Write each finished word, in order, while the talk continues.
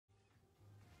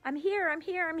I'm here, I'm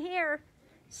here, I'm here.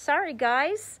 Sorry,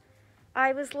 guys.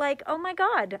 I was like, oh my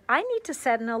God, I need to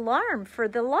set an alarm for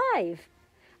the live.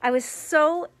 I was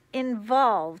so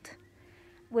involved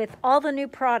with all the new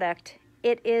product.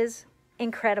 It is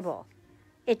incredible.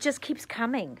 It just keeps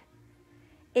coming.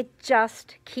 It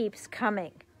just keeps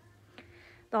coming.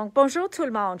 Donc, bonjour tout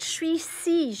le monde. Je suis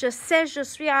ici. Je sais, je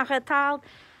suis en retard.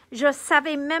 Je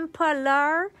savais même pas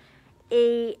l'heure.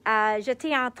 Et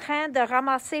j'étais en train de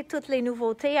ramasser toutes les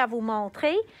nouveautés à vous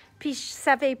montrer. Puis, je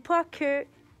savais pas que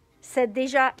c'est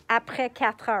déjà après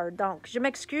 4 heures. Donc, je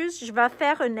m'excuse. Je vais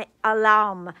faire une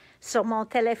alarme sur mon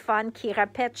téléphone qui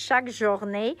répète chaque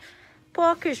journée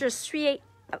pour que je suis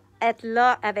être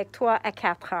là avec toi à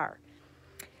 4 heures.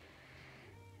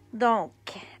 Donc,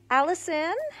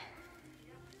 Allison,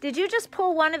 did you just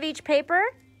pull one of each paper?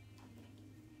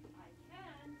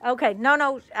 Okay,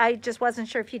 no, I just wasn't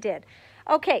sure if you did.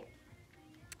 Okay,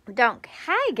 donc,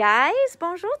 hi guys,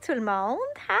 bonjour tout le monde,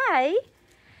 hi.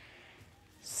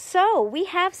 So, we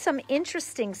have some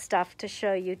interesting stuff to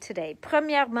show you today.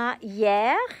 Premièrement,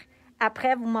 hier,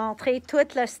 après vous montrer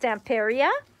toute la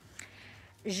Stamperia,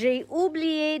 j'ai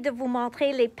oublié de vous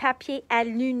montrer les papiers à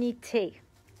l'unité.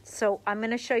 So I'm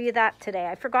going to show you that today.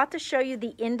 I forgot to show you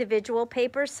the individual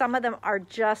papers. Some of them are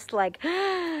just like,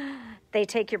 they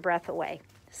take your breath away.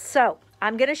 So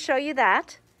I'm going to show you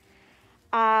that.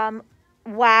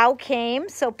 Wow came.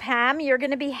 So Pam, you're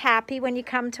going to be happy when you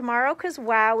come tomorrow because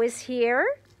Wow is here.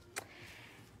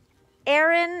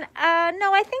 Erin,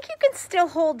 no, I think you can still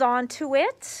hold on to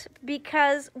it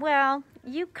because, well,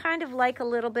 you kind of like a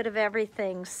little bit of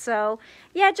everything. So,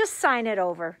 yeah, just sign it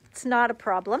over. It's not a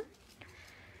problem.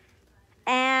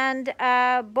 And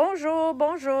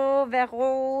bonjour,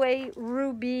 Vero et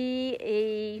Ruby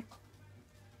et...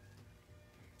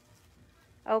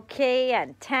 Okay,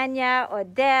 and Tanya,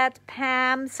 Odette,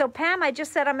 Pam. So, Pam, I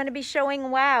just said I'm going to be showing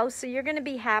Wow, so you're going to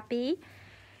be happy.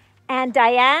 And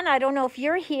Diane, I don't know if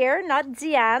you're here, not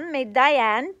Diane, mais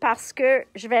Diane, parce que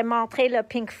je vais montrer le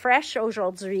Pink Fresh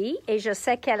aujourd'hui et je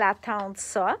sais qu'elle attend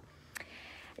ça.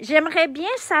 J'aimerais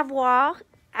bien savoir,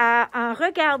 en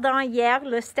regardant hier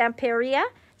le Stamperia,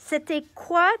 c'était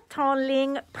quoi ton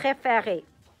ligne préférée?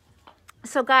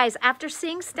 So guys, after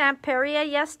seeing Stamperia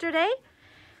yesterday,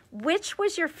 which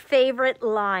was your favorite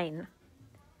line?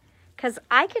 Because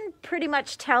I can pretty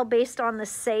much tell based on the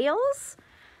sales.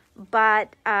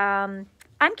 But I'm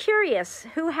curious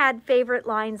who had favorite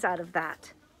lines out of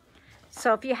that.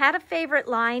 So if you had a favorite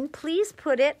line, please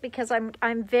put it because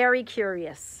I'm very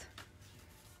curious.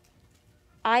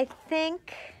 I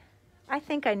think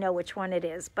I know which one it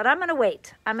is, but I'm going to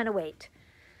wait.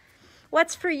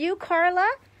 What's for you, Carla?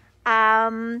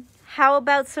 How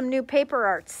about some new paper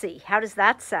artsy? How does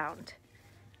that sound?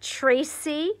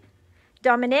 Tracy,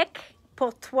 Dominique,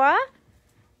 pour toi?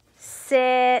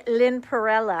 C'est Lynn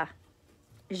Perella.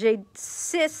 J'ai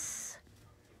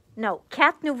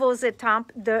 4 nouveaux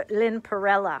étampes de Lynn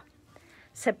Perella.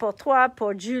 C'est pour toi,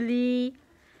 pour Julie.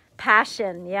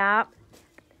 Passion, yeah.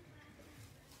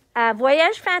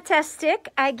 Voyage Fantastique.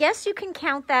 I guess you can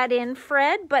count that in,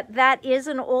 Fred, but that is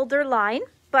an older line.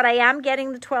 But I am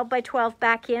getting the 12 by 12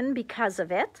 back in because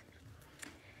of it.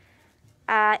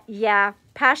 Yeah,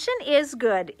 Passion is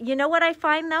good. You know what I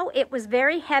find, though? It was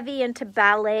very heavy into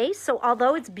ballet, so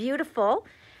although it's beautiful,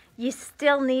 you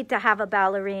still need to have a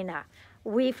ballerina.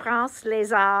 Oui, France,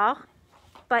 les arts.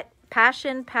 But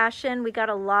Passion, we got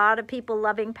a lot of people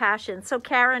loving Passion. So,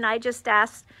 Karen, I just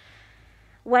asked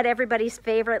what everybody's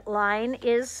favorite line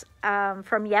is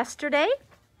from yesterday.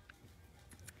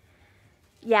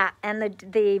 Yeah, and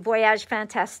the Voyage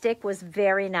Fantastique was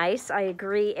very nice. I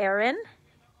agree, Erin.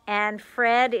 And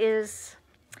Fred, you're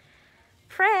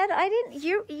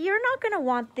not going to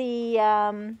want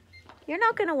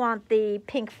the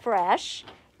Pink Fresh.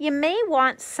 You may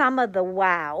want some of the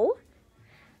Wow.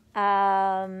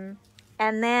 And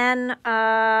then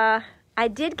I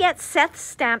did get Seth's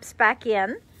stamps back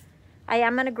in. I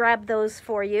am going to grab those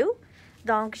for you.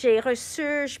 Donc, j'ai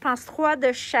reçu, je pense, 3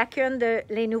 de chacun de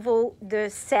les nouveaux de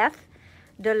Seth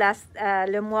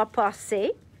le mois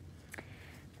passé.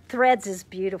 Threads is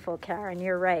beautiful, Karen.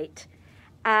 You're right.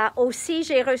 Aussi,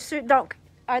 j'ai reçu... Donc,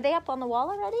 are they up on the wall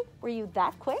already? Were you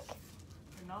that quick?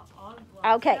 They're not on the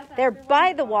wall. Okay, they're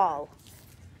by the wall.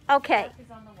 Okay. Seth is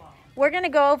on the wall. We're going to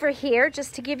go over here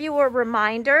just to give you a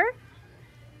reminder.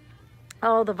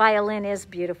 Oh, the violin is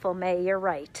beautiful, May. You're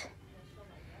right.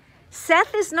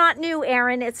 Seth is not new,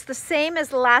 Aaron. It's the same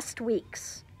as last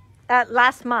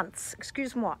month's.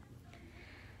 Excuse-moi.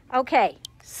 Okay,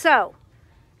 so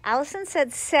Allison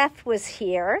said Seth was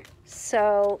here.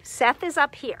 So Seth is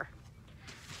up here.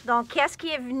 Donc, qu'est-ce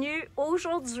qui est venu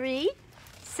aujourd'hui?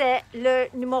 c'est le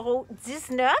numéro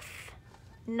 19.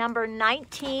 Number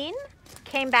 19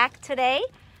 came back today.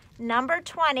 Number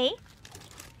 20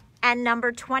 and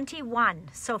number 21.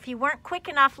 So if you weren't quick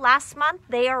enough last month,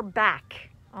 they are back,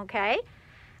 okay?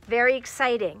 Very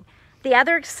exciting. The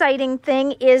other exciting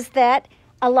thing is that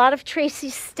a lot of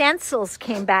Tracy's stencils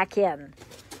came back in.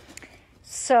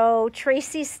 So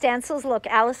Tracy's stencils, look,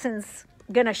 Allison's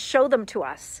going to show them to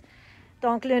us.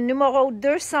 Donc, le numéro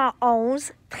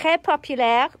 211, très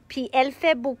populaire, puis elle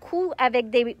fait beaucoup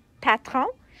avec des patrons.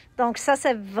 Donc, ça,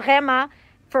 c'est vraiment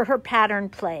for her pattern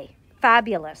play.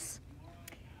 Fabulous.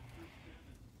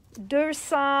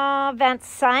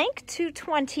 225,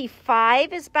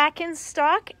 225 is back in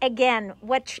stock. Again,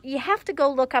 you have to go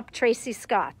look up Tracy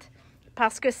Scott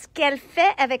parce que ce qu'elle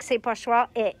fait avec ses pochoirs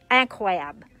est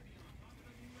incroyable.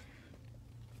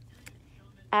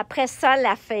 Après ça,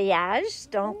 la feuillage.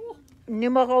 Donc,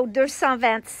 numéro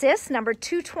 226, number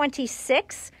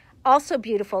 226, also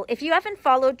beautiful. If you haven't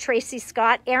followed Tracy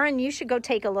Scott, Erin, you should go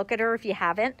take a look at her if you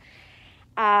haven't.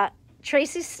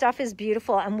 Tracy's stuff is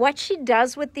beautiful, and what she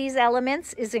does with these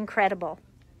elements is incredible.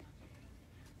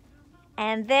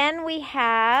 And then we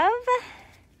have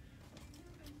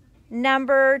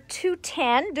number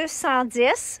 210,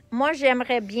 210. Moi,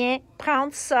 j'aimerais bien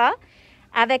prendre ça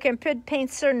avec un peu de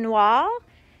peinture noire.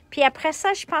 Puis après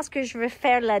ça, je pense que je vais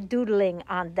faire la doodling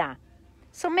en dedans.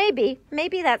 So maybe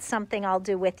that's something I'll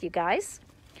do with you guys.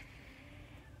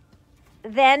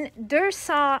 Then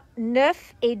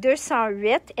 209 et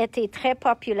 208 étaient très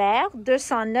populaires.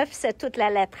 209, c'est toute la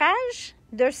lettrage.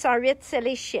 208, c'est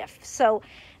les chiffres. So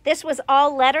this was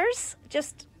all letters,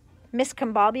 just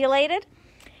miscombobulated.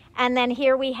 And then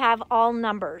here we have all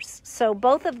numbers. So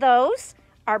both of those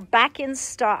are back in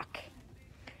stock.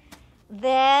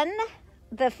 Then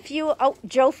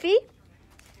Jofi.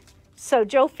 So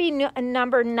Jofi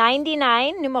number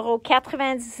 99, numéro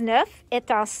 99, est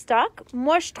en stock.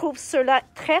 Moi, je trouve cela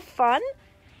très fun.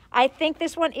 I think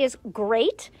this one is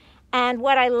great. And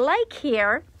what I like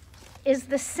here is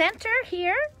the center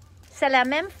here. C'est la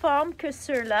même forme que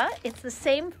ceux-là. It's the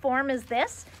same form as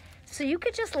this. So you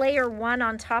could just layer one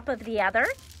on top of the other.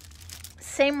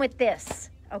 Same with this,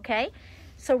 okay?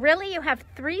 So really you have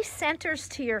 3 centers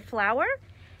to your flower.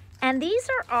 And these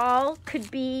are all,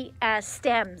 could be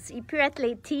stems. Il peut être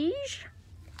les tiges.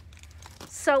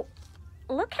 So,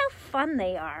 look how fun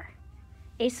they are.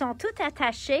 Ils sont tous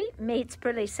attachés, mais tu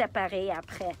peux les séparer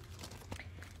après.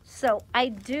 So, I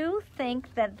do think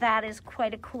that is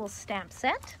quite a cool stamp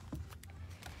set.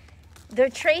 De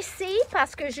Tracy,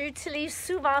 parce que j'utilise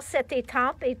souvent cette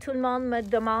étampe et tout le monde me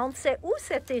demande c'est où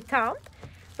cette étampe.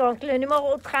 Donc, le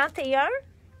numéro 31.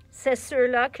 C'est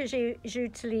ceux-là que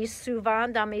j'utilise souvent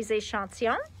dans mes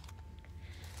échantillons.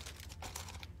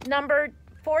 Number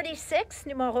 46,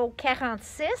 numéro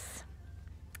 46.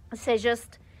 C'est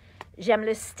juste, j'aime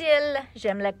le style,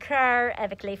 j'aime le cœur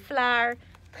avec les fleurs,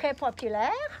 très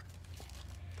populaire.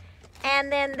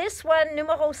 And then this one,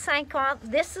 numéro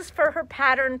 50, this is for her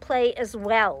pattern play as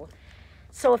well.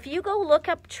 So if you go look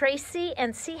up Tracy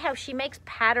and see how she makes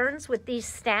patterns with these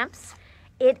stamps,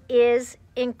 it is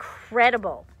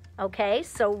incredible. Okay,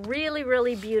 so really,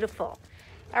 really beautiful.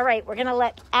 All right, we're going to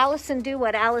let Allison do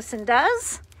what Allison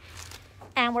does.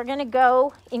 And we're going to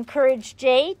go encourage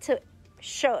Jay to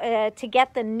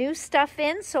get the new stuff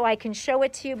in so I can show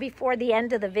it to you before the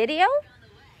end of the video.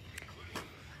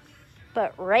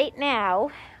 But right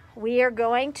now, we are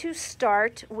going to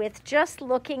start with just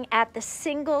looking at the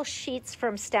single sheets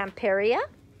from Stamperia.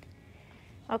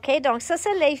 Okay, donc ça,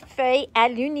 c'est les feuilles à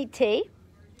l'unité.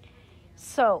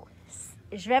 So,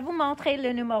 je vais vous montrer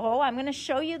le numéro. I'm going to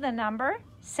show you the number.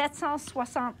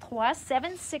 763,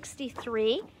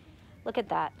 763. Look at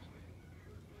that.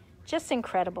 Just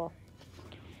incredible.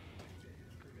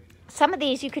 Some of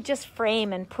these you could just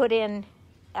frame and put in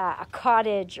a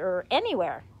cottage or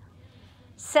anywhere.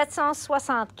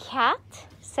 764,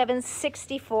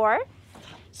 764.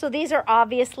 So these are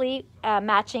obviously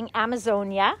matching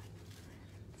Amazonia.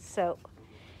 So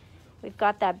we've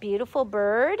got that beautiful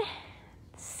bird.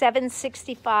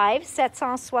 765,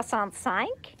 765.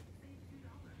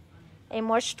 Et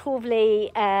moi, je trouve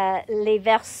les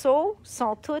versos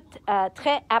sont tous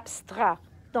très abstraits.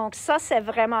 Donc, ça, c'est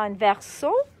vraiment un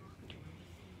verso.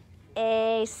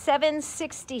 Et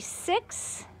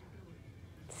 766,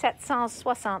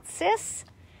 766,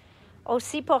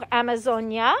 aussi pour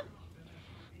Amazonia.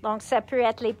 Donc, ça peut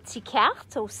être les petites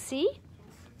cartes aussi.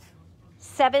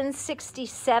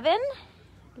 767,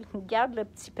 regarde le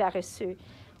petit paresseux.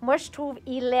 Moi, je trouve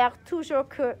il a l'air toujours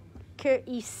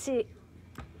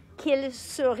qu'il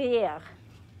sourire.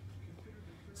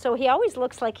 So he always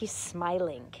looks like he's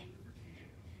smiling.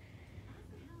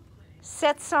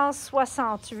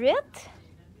 768.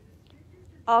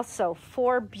 Also,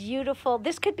 4 beautiful.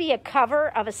 This could be a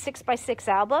cover of a 6x6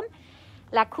 album.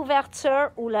 La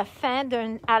couverture ou la fin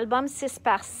d'un album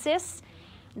 6x6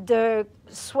 de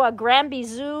soit Grand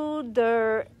Bisou,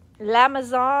 de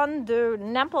l'Amazon, de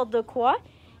n'importe quoi.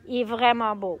 Il est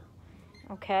vraiment beau.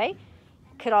 Okay?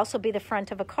 Could also be the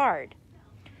front of a card.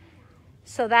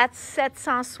 So that's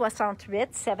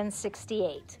 768,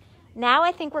 768. Now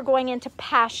I think we're going into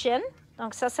Passion.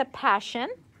 Donc ça, c'est Passion.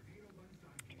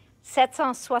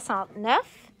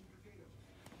 769.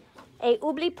 Et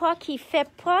oublie pas qu'il ne fait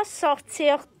pas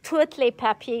sortir tous les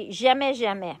papiers. Jamais,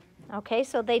 jamais. Okay?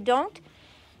 So they don't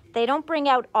bring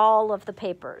out all of the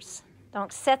papers.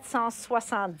 Donc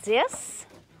 770,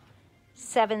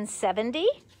 770.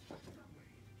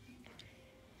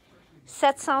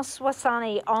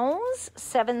 771,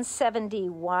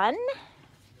 771.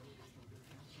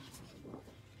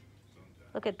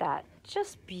 Look at that.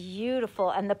 Just beautiful.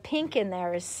 And the pink in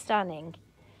there is stunning.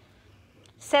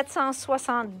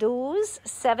 772,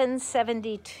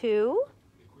 772.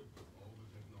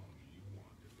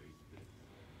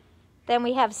 Then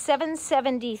we have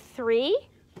 773,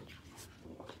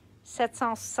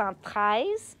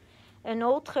 773. Un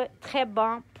autre très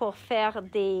bon pour faire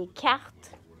des cartes.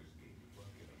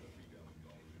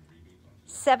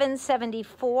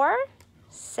 774,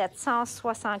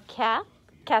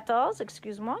 774,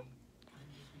 excuse-moi.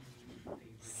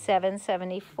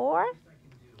 774.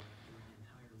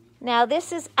 Now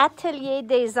this is Atelier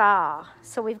des Arts.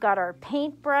 So we've got our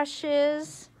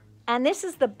paintbrushes, and this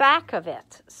is the back of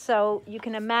it. So you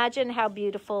can imagine how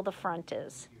beautiful the front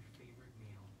is.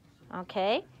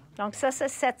 Okay? Donc ça, c'est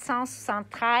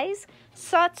 773.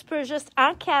 Ça, tu peux juste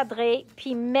encadrer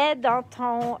puis mettre dans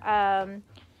ton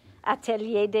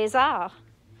Atelier des Arts.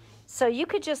 So you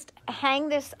could just hang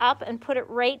this up and put it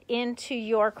right into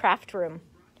your craft room.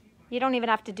 You don't even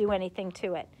have to do anything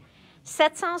to it.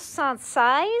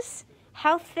 776,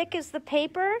 how thick is the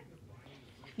paper?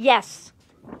 Yes,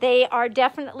 they are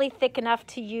definitely thick enough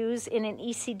to use in an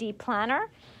ECD planner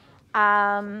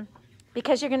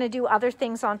because you're going to do other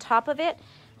things on top of it.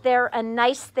 They're a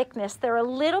nice thickness. They're a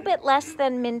little bit less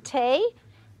than Minté,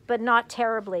 but not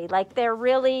terribly. Like they're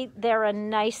a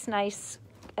nice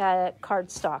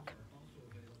cardstock.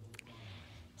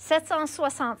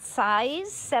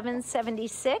 776,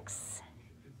 776.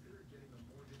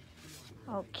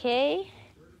 OK.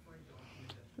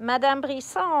 Madame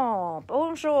Brisson,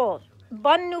 bonjour.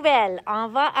 Bonne nouvelle, on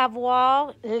va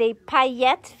avoir les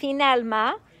paillettes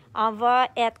finalement. On va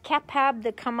être capable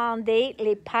de commander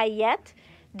les paillettes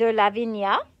de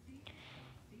Lavinia.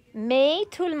 Mais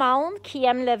tout le monde qui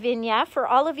aime Lavinia, for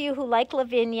all of you who like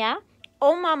Lavinia,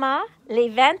 au moment, les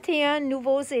 21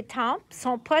 nouveaux étampes ne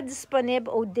sont pas disponibles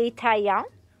aux détaillants,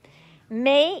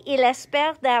 mais il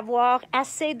espère d'avoir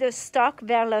assez de stock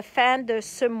vers la fin de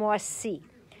ce mois-ci.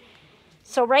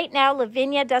 So right now,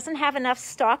 Lavinia doesn't have enough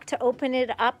stock to open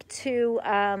it up to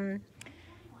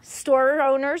store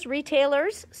owners,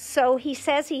 retailers. So he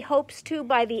says he hopes to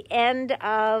by the end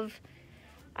of,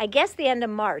 I guess the end of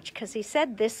March, because he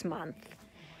said this month.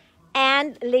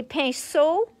 And les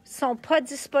pinceaux sont pas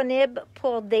disponibles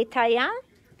pour détaillants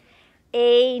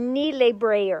et ni les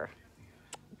brayers.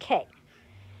 Okay.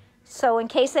 So in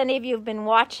case any of you have been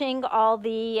watching all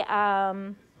the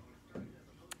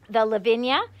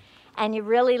Lavinia and you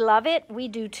really love it, we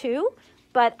do too,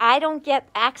 but I don't get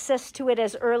access to it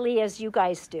as early as you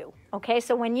guys do. Okay,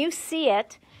 so when you see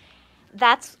it,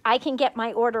 I can get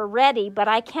my order ready, but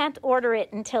I can't order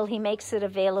it until he makes it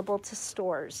available to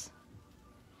stores.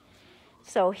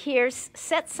 So here's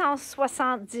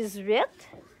 778,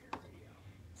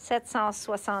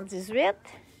 778,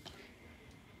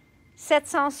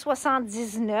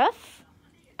 779.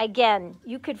 Again,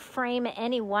 you could frame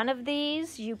any one of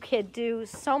these. You could do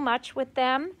so much with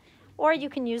them, or you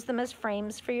can use them as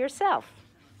frames for yourself.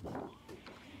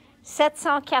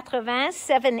 780,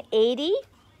 780,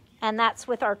 and that's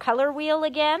with our color wheel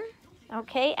again.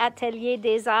 Okay, Atelier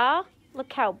des Arts.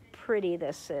 Look how pretty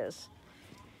this is.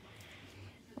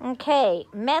 OK,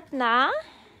 maintenant,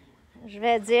 je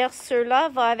vais dire ceux-là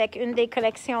va avec une des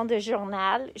collections de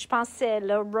journal. Je pense que c'est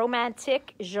le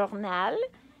Romantic Journal.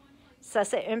 Ça,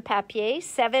 c'est un papier.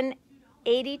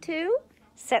 782,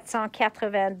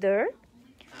 782.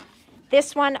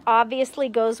 This one obviously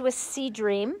goes with Sea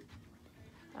Dream.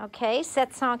 OK,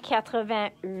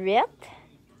 788.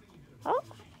 Oh,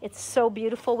 it's so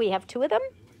beautiful. We have two of them.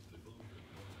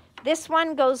 This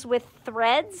one goes with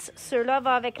Threads. Ceux-là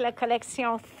va avec la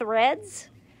collection Threads.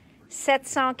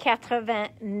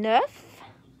 789.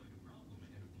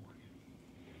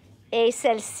 Et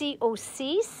celle-ci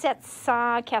aussi,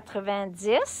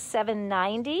 790,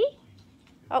 790.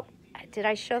 Oh, did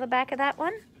I show the back of that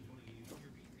one?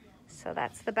 So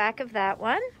that's the back of that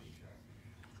one.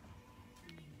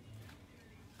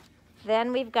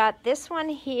 Then we've got this one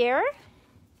here.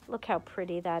 Look how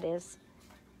pretty that is.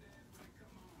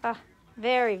 Ah,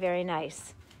 very, very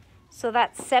nice. So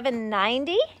that's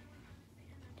 790.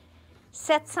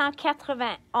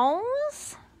 791.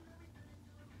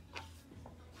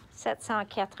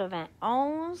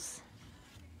 791.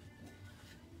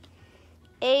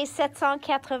 Et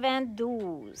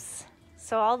 792.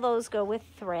 So all those go with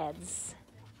threads.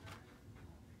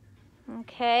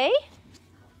 Okay.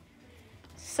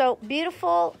 So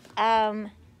beautiful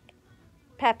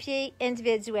papier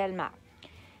individuellement.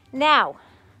 Now,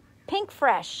 Pink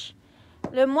Fresh.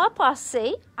 Le mois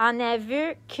passé, on a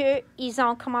vu qu'ils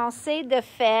ont commencé de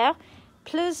faire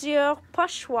plusieurs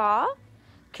pochoirs,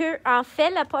 qu'on fait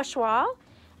le pochoir,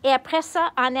 et après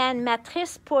ça, on a une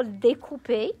matrice pour le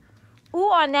découper, ou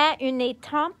on a une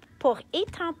étampe pour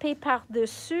étamper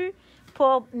par-dessus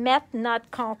pour mettre notre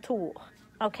contour.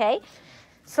 Okay?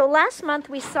 So last month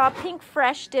we saw Pink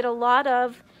Fresh did a lot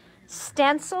of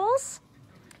stencils,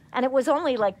 and it was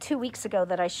only like 2 weeks ago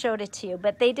that I showed it to you,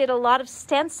 but they did a lot of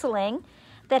stenciling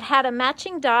that had a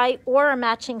matching die or a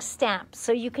matching stamp.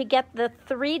 So you could get the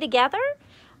three together,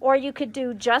 or you could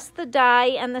do just the die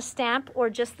and the stamp, or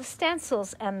just the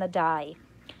stencils and the die.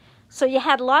 So you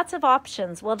had lots of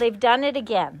options. Well, they've done it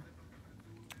again.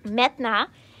 Maintenant,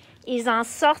 ils ont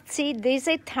sorti des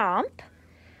étampes.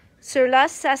 Ceux-là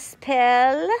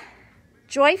s'appelle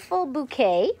Joyful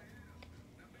Bouquet.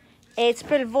 Et tu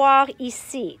peux le voir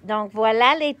ici. Donc,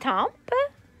 voilà l'étampe.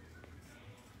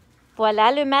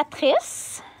 Voilà le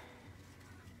matrice.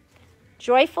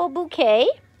 Joyful Bouquet.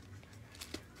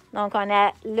 Donc, on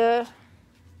a le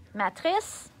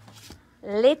matrice,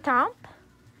 l'étampe.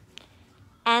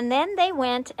 And then they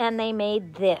went and they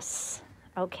made this.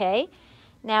 Okay?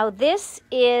 Now, this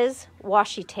is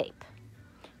washi tape.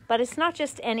 But it's not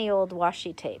just any old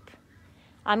washi tape.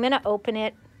 I'm going to open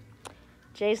it.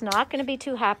 Jay's not going to be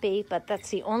too happy, but that's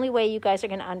the only way you guys are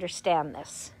going to understand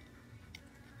this.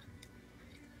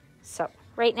 So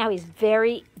right now he's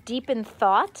very deep in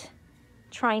thought,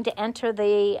 trying to enter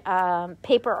the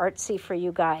paper artsy for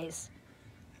you guys.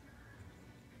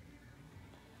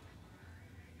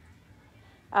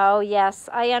 Oh yes,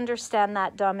 I understand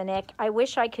that, Dominic. I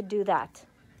wish I could do that.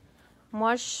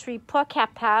 Moi, je suis pas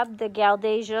capable de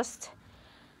garder juste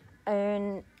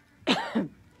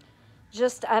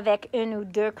just avec une ou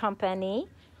deux compagnies.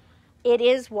 It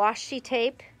is washi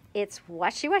tape. It's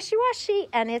washi, washi, washi,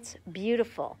 and it's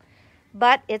beautiful.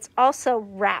 But it's also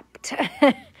wrapped.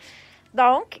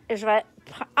 Donc, je vais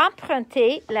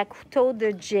emprunter le couteau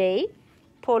de Jay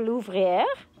pour l'ouvrir.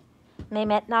 Mais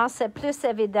maintenant, c'est plus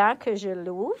évident que je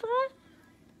l'ouvre.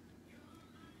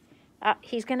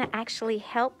 He's going to actually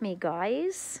help me,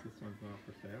 guys. This one's not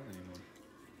for sale anymore.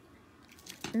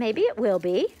 Maybe it will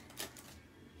be.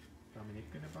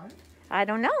 Dominique gonna buy it? I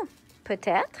don't know.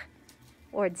 Peut-être.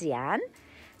 Or Diane.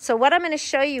 So what I'm going to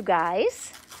show you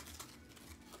guys.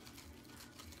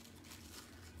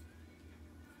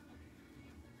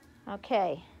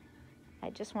 Okay. I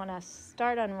just want to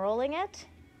start unrolling it.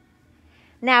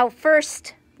 Now,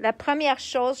 first, la première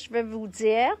chose, je vais vous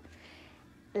dire,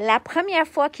 la première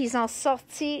fois qu'ils ont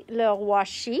sorti leur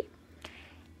washi,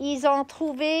 ils ont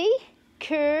trouvé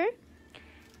que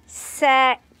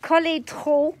ça collait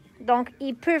trop, donc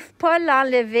ils ne peuvent pas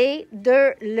l'enlever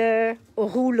de le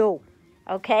rouleau,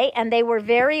 okay? And they were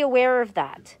very aware of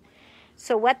that.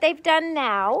 So what they've done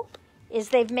now is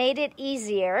they've made it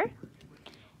easier.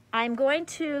 I'm going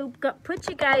to put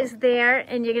you guys there,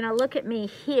 and you're going to look at me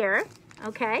here,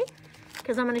 okay?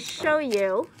 Because I'm going to show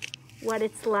you what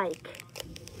it's like.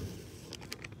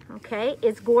 Okay,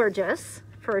 it's gorgeous,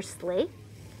 firstly.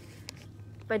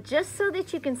 But just so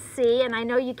that you can see, and I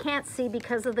know you can't see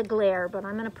because of the glare, but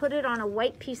I'm going to put it on a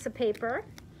white piece of paper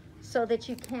so that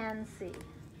you can see.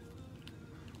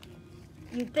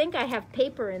 You'd think I have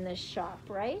paper in this shop,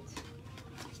 right?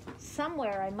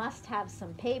 Somewhere I must have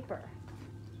some paper.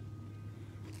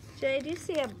 Jay, do you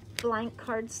see a blank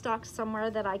cardstock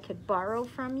somewhere that I could borrow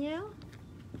from you?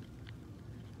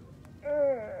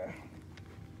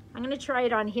 I'm going to try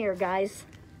it on here, guys.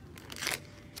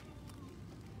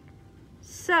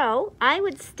 So I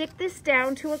would stick this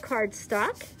down to a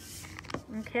cardstock,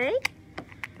 okay?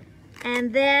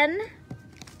 And then,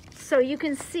 so you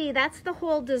can see that's the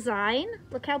whole design.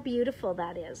 Look how beautiful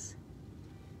that is.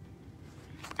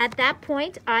 At that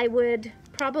point, I would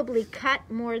probably cut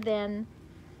more than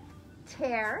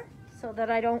tear so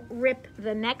that I don't rip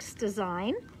the next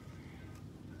design.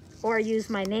 or use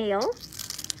my nail.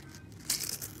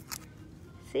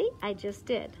 See, I just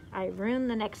did. I ruined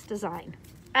the next design.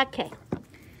 Okay,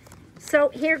 so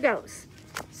here goes.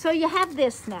 So you have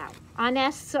this now. On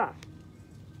a ça.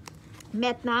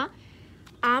 Maintenant,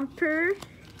 on peut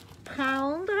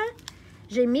prendre,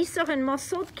 j'ai mis sur un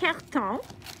morceau de carton.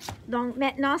 Donc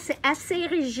maintenant, c'est assez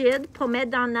rigide pour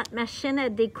mettre dans notre machine à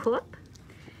découpe.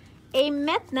 Et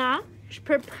maintenant, je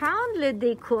peux prendre le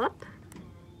découpe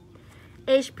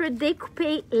et je peux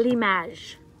découper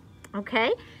l'image.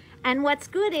 Okay? And what's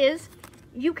good is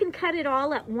you can cut it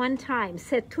all at one time.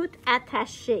 C'est tout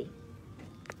attaché.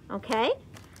 Okay?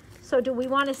 So do we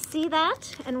want to see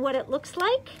that and what it looks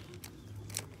like?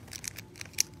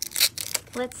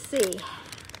 Let's see.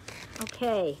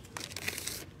 Okay.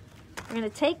 We're going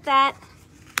to take that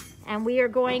and we are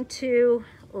going to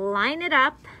line it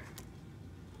up.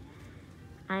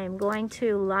 I am going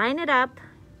to line it up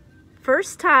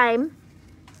first time.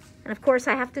 And of course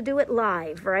I have to do it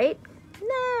live, right?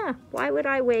 Nah, why would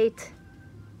I wait?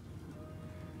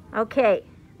 Okay,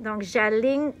 donc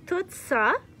j'aligne tout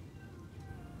ça.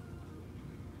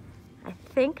 I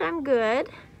think I'm good.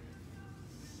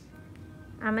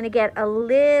 I'm going to get a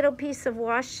little piece of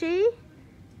washi.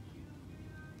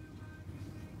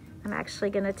 I'm actually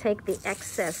going to take the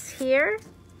excess here.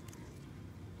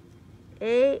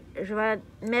 Et je vais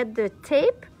mettre de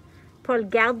tape pour le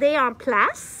garder en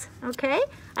place. Okay?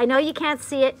 I know you can't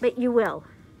see it, but you will.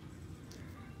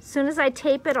 As soon as I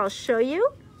tape it, I'll show you.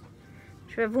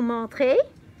 Je vais vous montrer.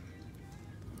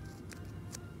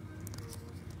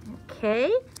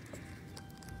 Okay.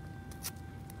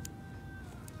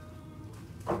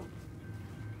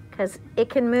 Because it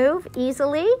can move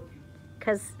easily,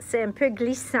 because c'est un peu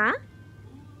glissant.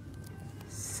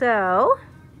 So,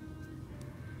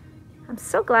 I'm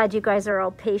so glad you guys are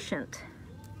all patient,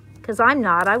 because I'm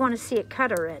not. I want to see it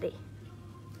cut already.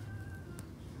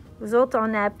 Vous autres,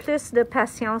 on a plus de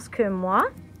patience que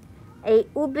moi. Et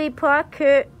n'oubliez pas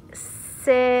que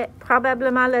c'est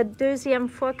probablement la deuxième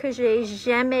fois que j'ai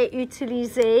jamais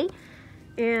utilisé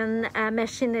une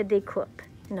machine à découpe.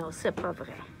 Non, c'est pas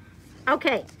vrai.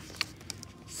 Okay,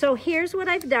 so here's what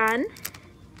I've done.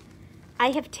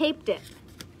 I have taped it,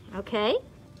 okay?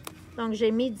 Donc,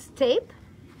 j'ai mis du tape.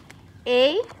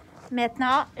 Et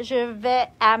maintenant, je vais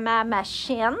à ma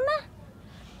machine.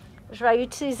 Je vais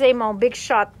utiliser mon Big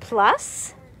Shot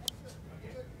Plus.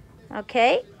 OK?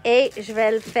 Et je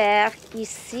vais le faire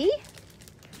ici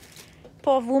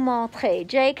pour vous montrer.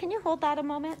 Jay, can you hold that a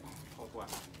moment? Hold what?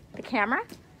 The camera?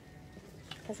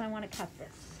 Because I want to cut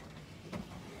this.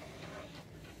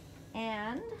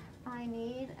 And I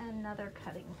need another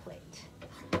cutting plate.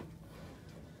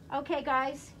 Okay,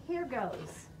 guys, here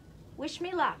goes. Wish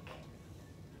me luck.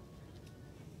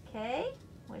 Okay?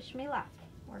 Wish me luck.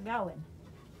 We're going.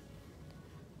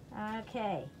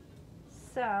 Okay.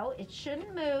 So, it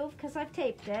shouldn't move because I've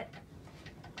taped it.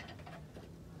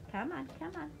 Come on,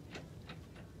 come on.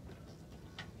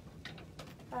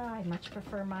 Oh, I much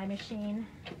prefer my machine.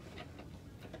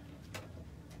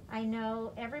 I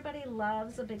know everybody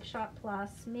loves a Big Shot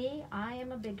Plus. Me, I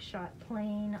am a Big Shot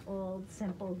plain old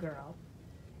simple girl.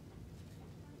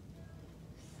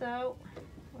 So,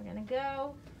 we're going to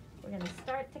go. We're going to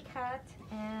start to cut,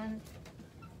 and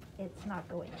it's not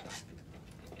going to.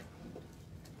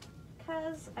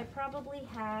 Because I probably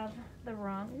have the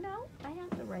wrong, no, I have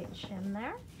the right shim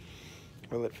there.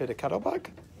 Will it fit a Cuttlebug?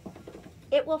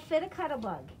 It will fit a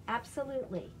Cuttlebug,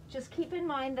 absolutely. Just keep in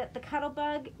mind that the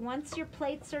Cuttlebug, once your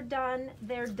plates are done,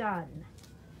 they're done.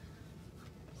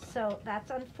 So that's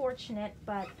unfortunate,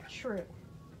 but true.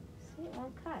 See, it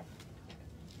won't cut.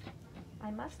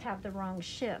 I must have the wrong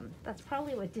shim. That's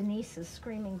probably what Denise is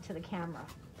screaming to the camera.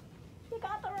 You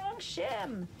got the wrong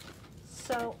shim.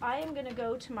 So I am going to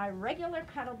go to my regular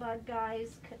Cuttlebug,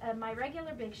 guys, my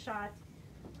regular Big Shot,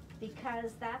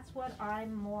 because that's what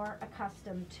I'm more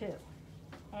accustomed to.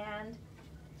 And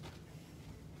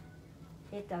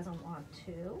it doesn't want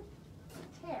to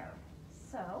tear.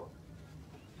 So,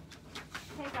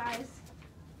 hey guys,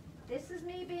 this is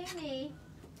me being me.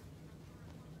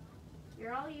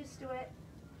 You're all used to it.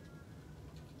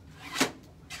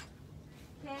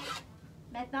 Okay.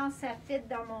 Maintenant, ça fit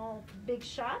dans mon Big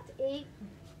Shot et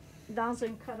dans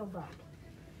un Cuttlebug.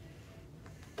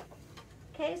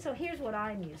 Okay, so here's what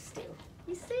I'm used to.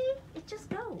 You see, it just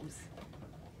goes.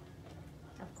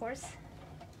 Of course,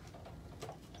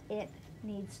 it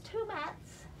needs 2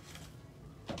 mats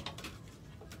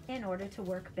in order to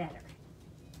work better.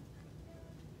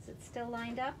 Is it still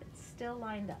lined up? It's still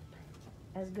lined up.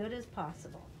 As good as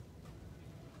possible.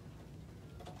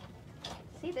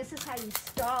 See, this is how you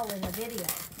stall in a video.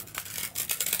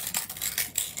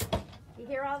 You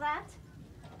hear all that?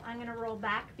 I'm going to roll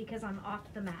back because I'm off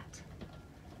the mat.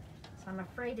 So I'm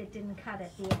afraid it didn't cut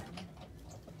at the end.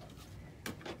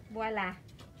 Voila.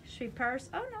 Je suis purse.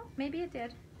 Oh no, maybe it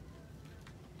did.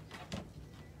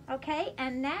 Okay,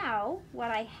 and now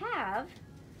what I have,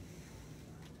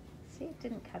 see, it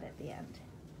didn't cut at the end.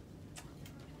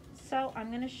 So I'm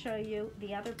going to show you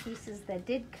the other pieces that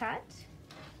did cut.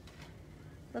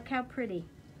 Look how pretty.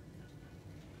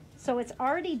 So it's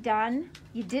already done.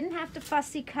 You didn't have to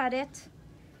fussy cut it.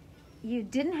 You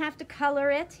didn't have to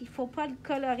color it. Il faut pas le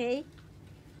colorer.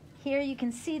 Here you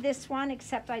can see this one,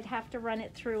 except I'd have to run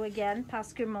it through again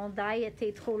parce que mon die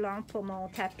était trop long pour mon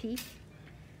tapis.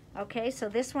 Okay, so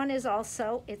this one is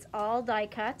also, it's all die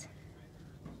cut.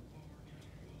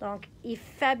 Donc, il est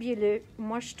fabuleux.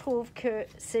 Moi, je trouve que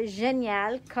c'est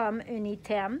génial comme un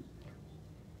item.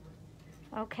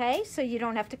 Okay, so you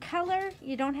don't have to color.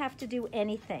 You don't have to do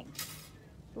anything.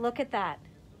 Look at that.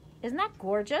 Isn't that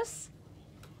gorgeous?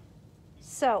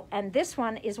 So, and this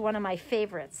one is one of my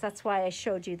favorites. That's why I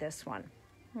showed you this one.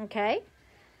 Okay?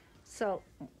 So,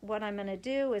 what I'm going to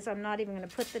do is I'm not even going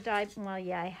to put the die... Well,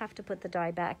 yeah, I have to put the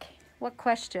die back. What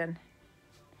question?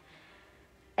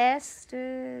 Est-ce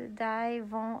que die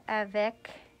vont avec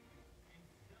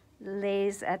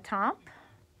les étampes?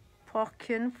 Pour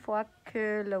qu'une fois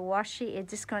que le washi est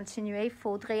discontinué, il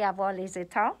faudrait avoir les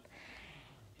étampes.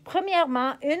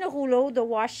 Premièrement, un rouleau de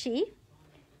washi,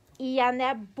 il y en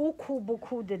a beaucoup,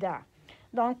 beaucoup dedans.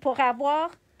 Donc, pour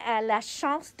avoir la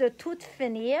chance de tout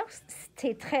finir,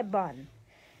 c'est très bonne.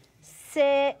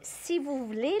 C'est si vous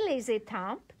voulez les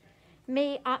étampes,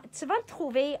 mais tu vas le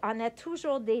trouver, on a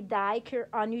toujours des die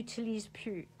qu'on n'utilise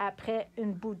plus après un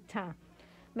bout de temps.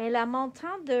 Mais le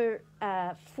montant de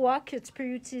fois que tu peux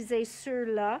utiliser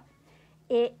ceux-là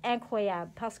est incroyable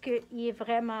parce qu'il est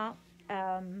vraiment...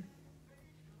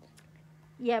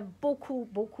 il y a beaucoup,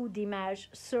 beaucoup d'images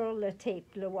sur le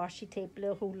tape, le washi tape,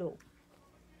 le rouleau.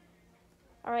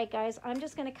 All right, guys, I'm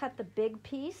just going to cut the big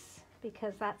piece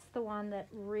because that's the one that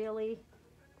really,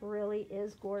 really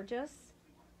is gorgeous.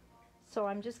 So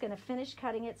I'm just going to finish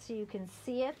cutting it so you can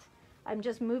see it. I'm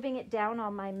just moving it down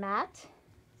on my mat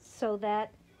so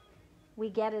that we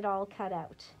get it all cut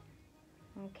out.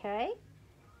 Okay?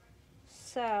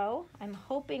 So I'm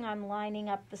hoping I'm lining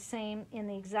up the same, in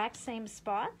the exact same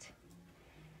spot.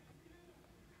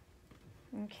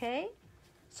 Okay?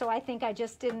 So I think I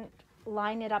just didn't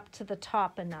line it up to the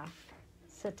top enough.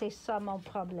 C'était ça mon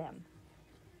problème.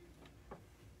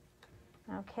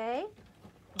 Okay?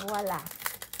 Voila.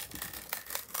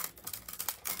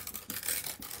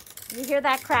 You hear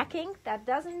that cracking? That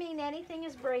doesn't mean anything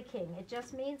is breaking. It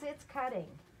just means it's cutting.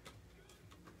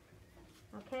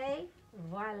 Okay?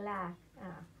 Voila.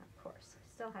 Of course.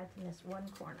 Still had to miss one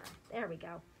corner. There we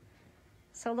go.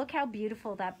 So look how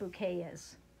beautiful that bouquet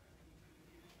is.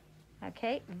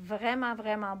 Okay? Vraiment,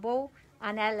 vraiment beau.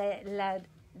 On a la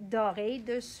dorée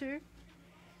dessus.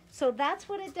 So that's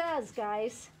what it does,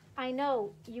 guys. I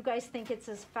know you guys think it's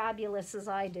as fabulous as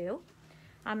I do.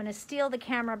 I'm going to steal the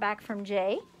camera back from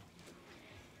Jay.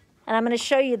 And I'm going to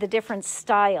show you the different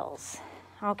styles.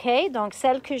 Okay? Donc,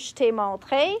 celle que je t'ai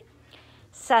montrée,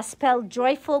 ça s'appelle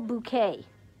Joyful Bouquet.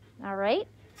 All right?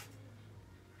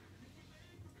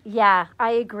 Yeah,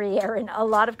 I agree, Erin. A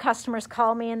lot of customers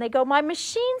call me and they go, my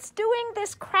machine's doing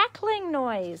this crackling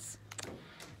noise.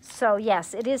 So,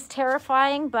 yes, it is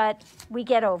terrifying, but we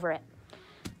get over it.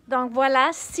 Donc,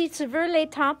 voilà, si tu veux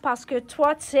l'étampe parce que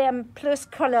toi, tu aimes plus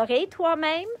colorer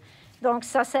toi-même, donc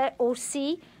ça, c'est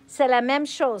aussi... C'est la même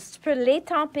chose. Tu peux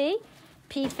l'étamper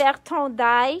puis faire ton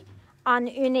die en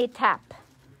une étape.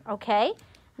 Okay?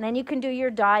 And then you can do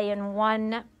your die in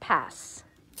one pass.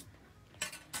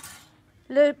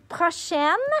 Le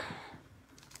prochain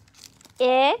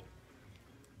est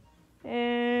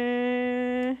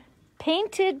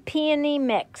Painted Peony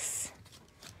Mix.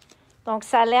 Donc,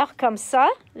 ça a l'air comme ça,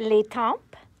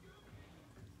 l'étampe.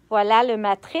 Voilà le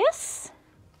matrice.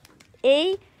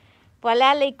 Et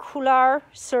voilà les couleurs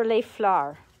sur les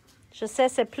fleurs. Je sais,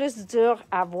 c'est plus dur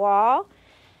à voir,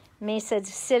 mais c'est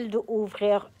difficile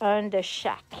d'ouvrir un de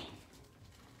chaque.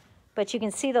 But you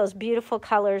can see those beautiful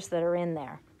colors that are in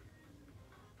there.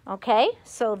 Okay,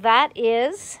 so that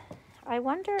is, I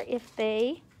wonder if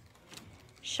they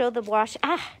show the wash.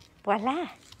 Ah,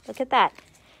 voilà, look at that.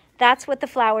 That's what the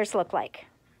flowers look like.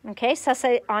 Okay, ça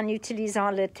c'est en utilisant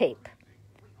le tape.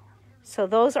 So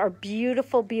those are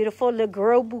beautiful, beautiful. Le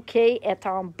gros bouquet est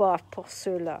en bas pour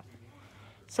ceux-là.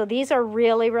 So these are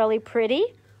really, really pretty.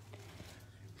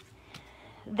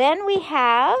 Then we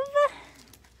have,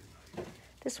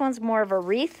 this one's more of a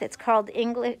wreath. It's called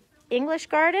English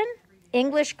Garden.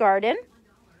 English Garden.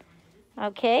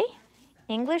 Okay.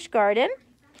 English Garden.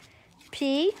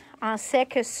 Puis, on sait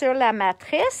que sur la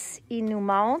matrice, il nous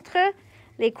montre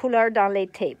les couleurs dans les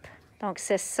tapes. Donc,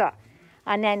 c'est ça.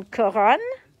 On a une couronne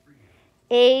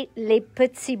et les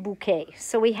petits bouquets.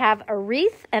 So we have a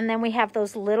wreath and then we have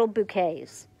those little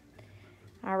bouquets.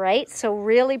 All right, so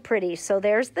really pretty. So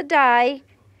there's the die,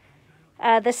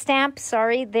 the stamp,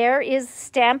 sorry. There is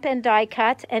stamp and die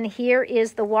cut, and here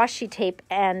is the washi tape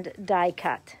and die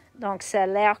cut. Donc, ça a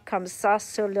l'air comme ça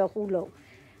sur le rouleau.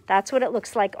 That's what it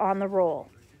looks like on the roll.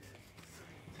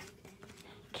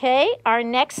 Okay, our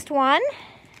next one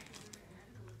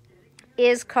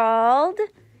is called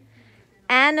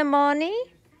Anemone.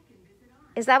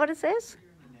 Is that what it says?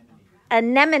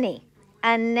 Anemone.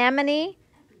 Anemone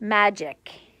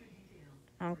Magic.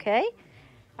 Okay?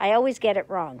 I always get it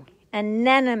wrong.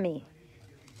 Anemone.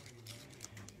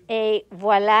 Et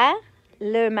voilà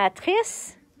le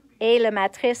matrice. Et le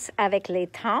matrice avec les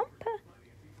tempes.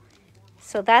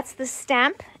 So that's the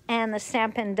stamp and the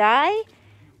stamp and die.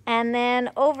 And then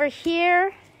over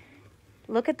here,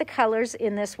 look at the colors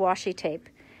in this washi tape.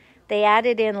 They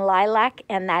added in lilac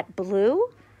and that blue.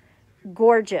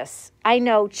 Gorgeous. I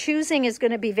know choosing is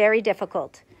going to be very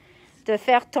difficult. De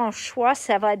faire ton choix,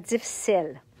 ça va être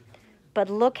difficile. But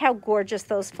look how gorgeous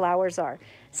those flowers are.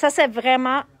 Ça, c'est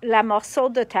vraiment la morceau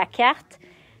de ta carte.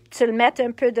 Tu le mets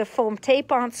un peu de foam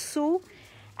tape en dessous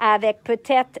avec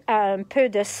peut-être un peu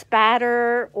de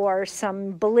spatter or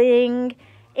some bling.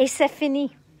 Et c'est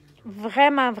fini.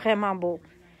 Vraiment, vraiment beau.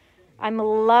 I'm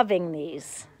loving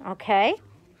these. Okay?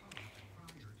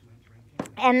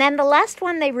 And then the last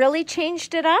one, they really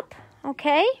changed it up.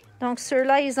 Okay? Donc,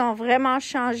 ceux-là, ils ont vraiment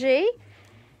changé.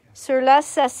 Ceux-là,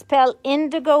 ça s'appelle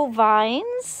Indigo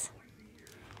Vines.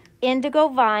 Indigo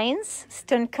Vines,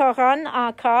 c'est une couronne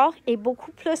encore et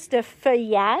beaucoup plus de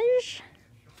feuillage.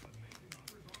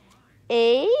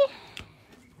 Et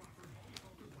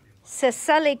c'est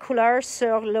ça les couleurs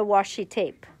sur le washi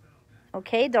tape.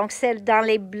 OK? Donc, c'est dans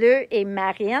les bleus et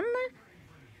marines.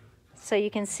 So you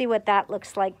can see what that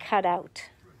looks like cut out.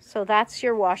 So that's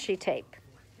your washi tape.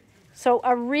 So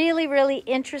a really, really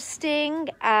interesting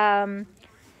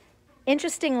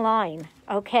line,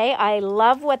 okay? I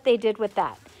love what they did with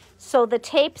that. So the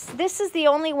tapes, this is the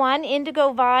only one,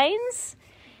 Indigo Vines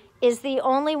is the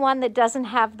only one that doesn't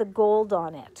have the gold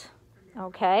on it,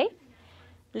 okay?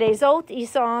 Les autres,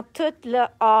 ils ont tout le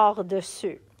or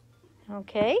dessus,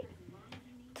 okay?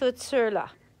 Tout ceux-là.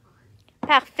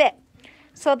 Parfait.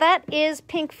 So that is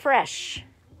Pink Fresh.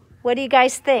 What do you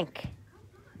guys think?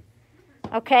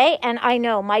 Okay, and I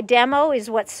know my demo is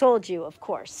what sold you, of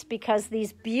course, because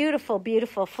these beautiful,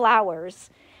 beautiful flowers,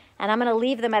 and I'm going to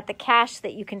leave them at the cache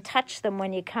that you can touch them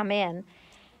when you come in,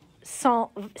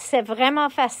 c'est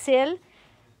vraiment facile.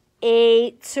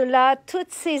 Et tu as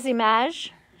toutes ces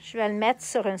images. Je vais le mettre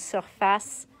sur une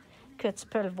surface que tu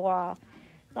peux le voir.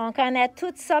 Donc, on a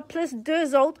tout ça, plus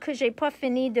deux autres que je n'ai pas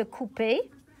fini de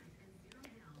couper.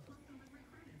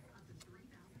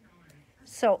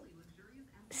 So,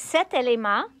 7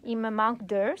 éléments, il me manque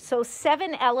 2. So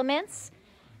 7 elements,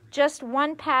 just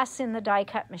one pass in the die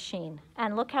cut machine.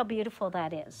 And look how beautiful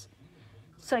that is.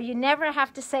 So you never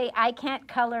have to say, I can't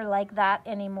color like that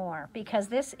anymore, because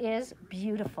this is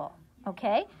beautiful,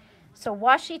 okay? So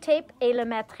washi tape et la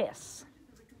matrice.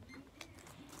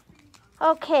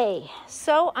 Okay,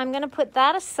 so I'm going to put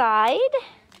that aside.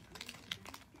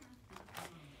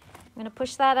 I'm going to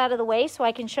push that out of the way so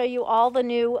I can show you all the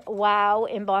new Wow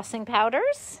embossing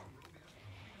powders.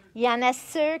 Il y en a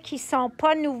ceux qui sont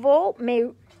pas nouveaux, mais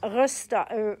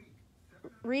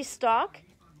restock.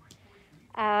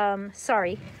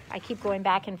 Sorry, I keep going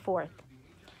back and forth.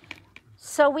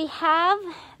 So we have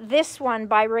this one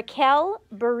by Raquel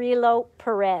Barillo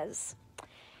Perez.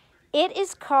 It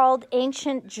is called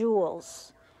Ancient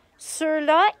Jewels.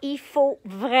 Ceux-là, il faut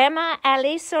vraiment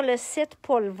aller sur le site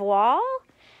pour le voir,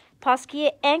 parce qu'il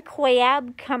est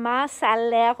incroyable comment ça a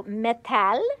l'air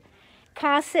métal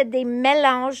quand c'est des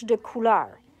mélanges de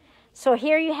couleurs. So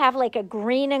here you have like a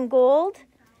green and gold.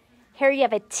 Here you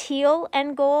have a teal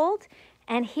and gold.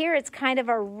 And here it's kind of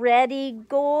a reddy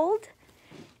gold.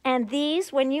 And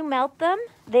these, when you melt them,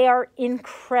 they are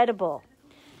incredible.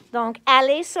 Donc,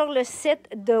 allez sur le site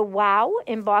de Wow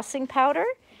Embossing Powder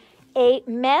et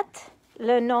mettre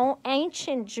le nom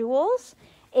Ancient Jewels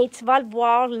et tu vas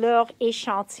voir leur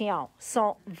échantillon. Ils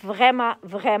sont vraiment,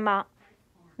 vraiment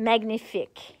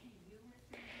magnifiques.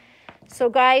 So,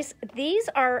 guys, these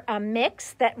are a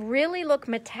mix that really look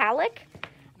metallic.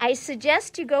 I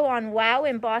suggest you go on Wow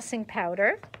Embossing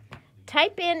Powder,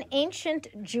 type in Ancient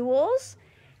Jewels,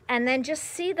 and then just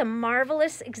see the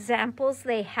marvelous examples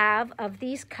they have of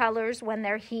these colors when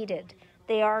they're heated.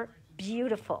 They are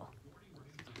beautiful.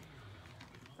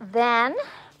 Then,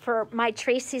 for my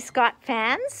Tracy Scott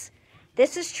fans,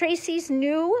 this is Tracy's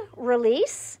new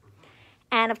release.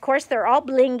 And, of course, they're all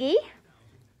blingy.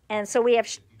 And so we have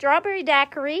Strawberry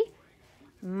Daiquiri,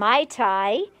 Mai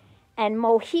Tai, and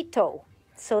Mojito.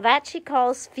 So that she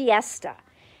calls Fiesta.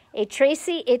 Et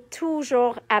Tracy est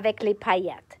toujours avec les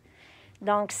paillettes.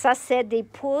 Donc, ça, c'est des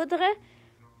poudres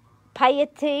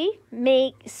pailletées,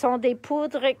 mais sont des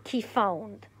poudres qui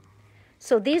fondent.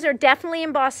 So these are definitely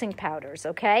embossing powders,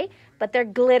 okay? But they're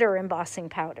glitter embossing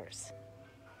powders.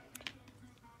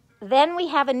 Then we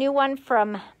have a new one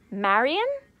from Marion.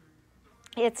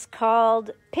 It's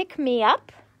called Pick Me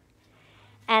Up.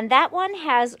 And that one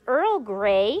has Earl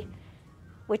Grey,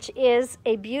 which is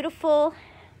a beautiful,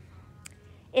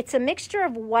 it's a mixture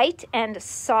of white and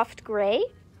soft gray.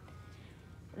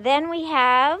 Then we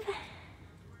have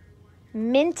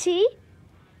Minty.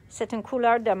 C'est une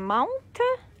couleur de menthe.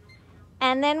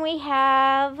 And then we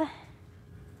have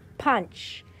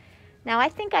Punch. Now, I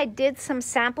think I did some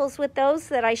samples with those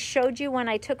that I showed you when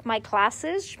I took my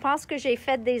classes. Je pense que j'ai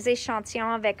fait des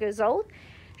échantillons avec eux autres.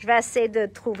 Je vais essayer de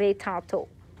trouver tantôt.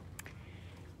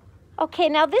 Okay,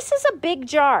 now this is a big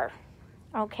jar,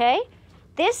 okay?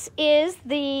 This is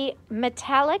the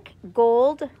metallic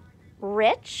gold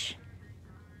rich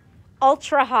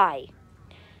ultra high.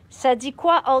 Ça dit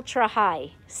quoi ultra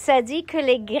high? Ça dit que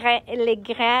les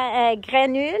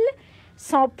granules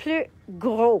sont plus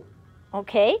gros,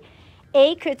 OK?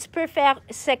 Et que tu peux faire,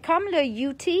 c'est comme le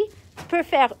UT, tu peux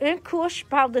faire une couche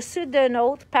par-dessus d'une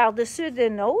autre, par-dessus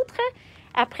d'une autre.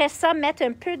 Après ça, mettre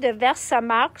un peu de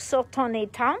Versamark sur ton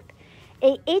étampe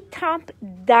et étampe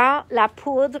dans la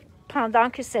poudre pendant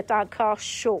que c'est encore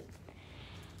chaud.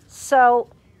 So,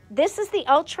 this is the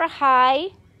ultra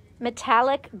high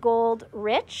metallic gold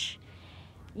rich.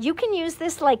 You can use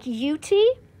this like UT,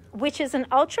 which is an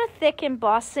ultra thick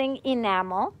embossing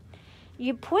enamel.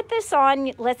 You put this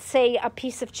on, let's say, a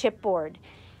piece of chipboard,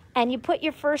 and you put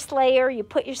your first layer, you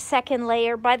put your second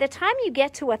layer. By the time you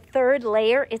get to a third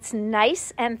layer, it's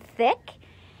nice and thick.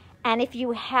 And if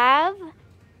you have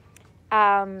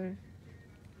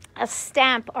a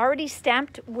stamp already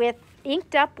stamped with,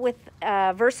 inked up with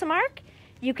Versamark,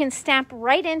 you can stamp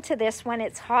right into this when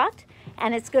it's hot,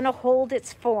 and it's going to hold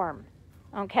its form.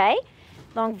 OK?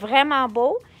 Donc, vraiment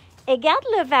beau. Et garde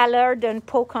la valeur d'un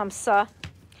pot comme ça.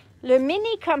 Le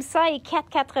mini comme ça est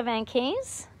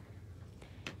 4,95.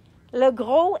 Le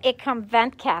gros est comme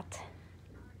 24.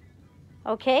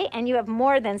 OK? And you have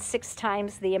more than 6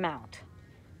 times the amount.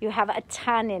 You have a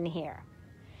ton in here.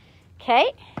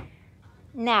 OK?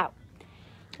 Now,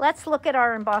 let's look at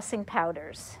our embossing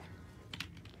powders.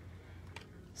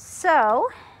 So,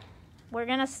 we're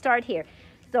going to start here.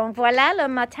 Donc, voilà le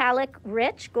metallic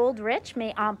rich, gold rich,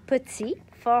 mais en petit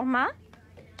format.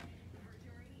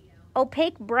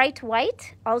 Opaque bright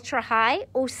white, ultra high.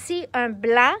 Aussi un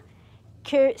blanc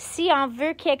que si on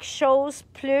veut quelque chose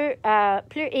plus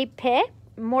épais,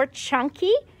 more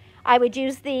chunky, I would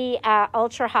use the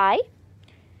ultra high.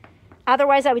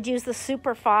 Otherwise, I would use the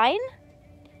super fine.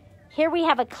 Here we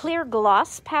have a clear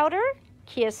gloss powder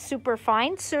qui est super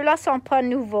fine. Ceux-là sont pas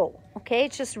nouveaux. Okay,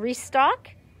 it's just restock.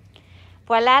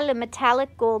 Voilà le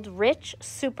metallic gold rich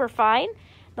super fine.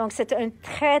 Donc, c'est un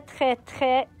très, très,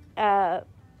 très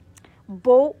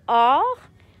beau or.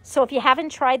 So, if you haven't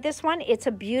tried this one, it's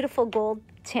a beautiful gold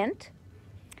tint.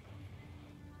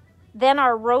 Then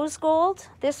our rose gold.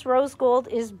 This rose gold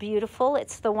is beautiful.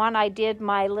 It's the one I did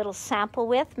my little sample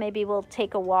with. Maybe we'll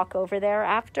take a walk over there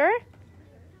after.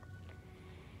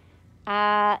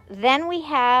 Then we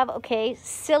have, okay,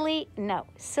 Silly's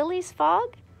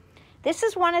Fog. This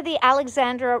is one of the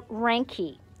Alexandra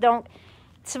Ranki. Donc,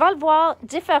 tu vas le voir,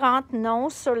 différents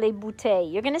noms sur les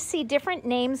bouteilles. You're going to see different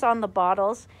names on the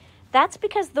bottles. That's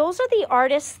because those are the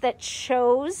artists that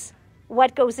chose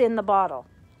what goes in the bottle,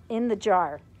 in the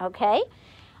jar, okay?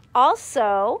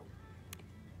 Also,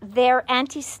 they're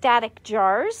anti-static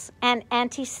jars and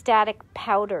anti-static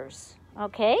powders,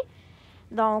 okay?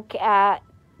 Donc,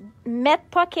 mettez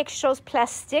pas quelque chose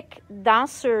plastique dans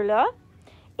ceux-là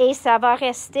et ça va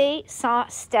rester sans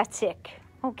statique,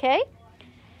 okay?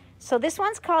 So this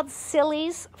one's called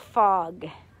Silly's Fog.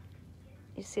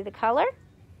 You see the color?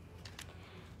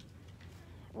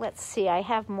 Let's see, I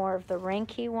have more of the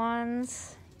Ranky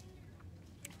ones.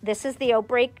 This is the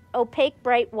opaque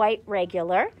bright white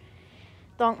regular.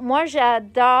 Donc, moi,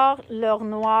 j'adore leur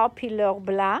noir puis leur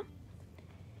blanc.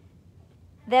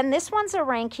 Then this one's a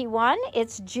Ranky one.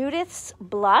 It's Judith's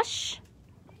Blush.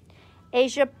 Et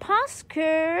je pense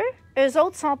que eux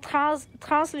autres sont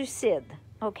translucides,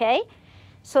 okay?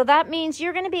 So that means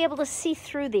you're going to be able to see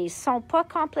through these. Sont pas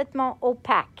complètement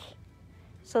opaques.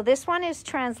 So this one is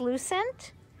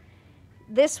translucent.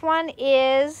 this one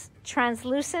is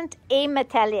translucent et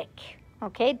métallique.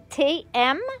 Okay,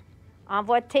 TM, on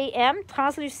voit TM,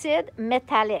 translucide,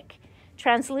 métallique.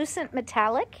 Translucent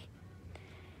metallic.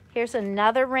 Here's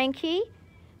another Rinky.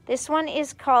 This one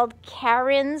is called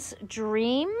Karen's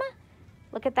Dream.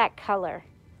 Look at that color.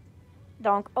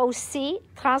 Donc, aussi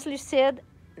translucide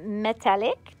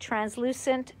metallic,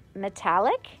 translucent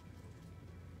metallic.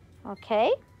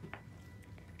 Okay.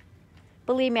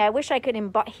 Believe me, I wish I could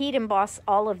heat emboss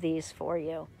all of these for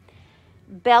you.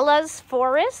 Bella's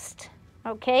Forest.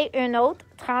 Okay, un autre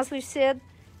translucide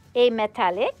et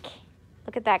métallique.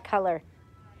 Look at that color.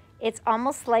 It's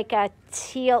almost like a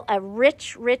teal, a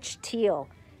rich, rich teal.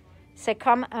 C'est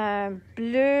comme un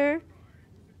bleu,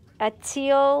 a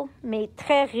teal, mais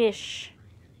très riche.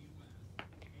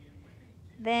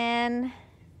 Then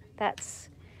that's,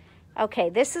 okay,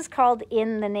 this is called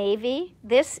In the Navy.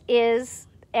 This is,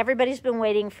 everybody's been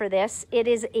waiting for this. It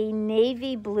is a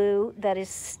navy blue that is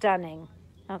stunning.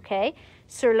 Okay?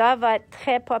 Cela va être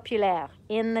très populaire.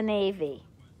 In the Navy.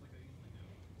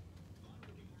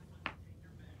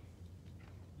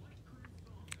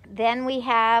 Then we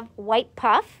have white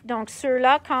puff. Donc,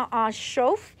 ceux-là, quand on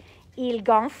chauffe, ils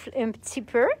gonflent un petit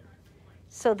peu.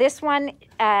 So this one,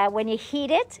 when you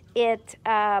heat it, it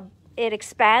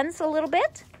expands a little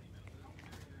bit.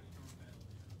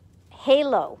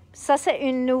 Halo. Ça, c'est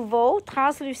un nouveau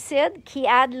translucide qui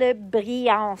aide le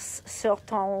brillance sur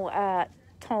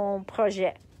ton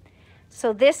projet.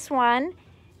 So this one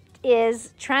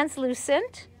is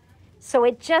translucent. So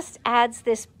it just adds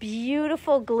this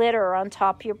beautiful glitter on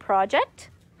top of your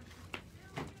project.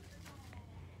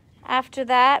 After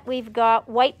that, we've got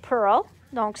white pearl.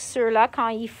 Donc, ceux-là, quand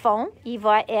ils fondent, il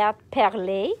va être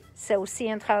perlé. C'est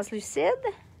aussi un translucide.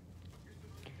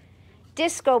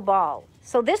 Disco ball.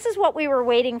 So this is what we were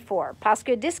waiting for. Parce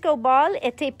que disco ball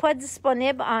n'était pas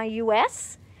disponible en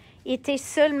US. Il était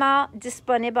seulement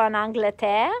disponible en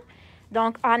Angleterre.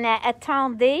 Donc, on a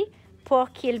attendu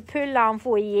pour qu'il peut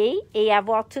l'envoyer et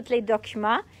avoir tous les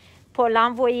documents pour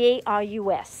l'envoyer en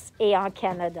US et en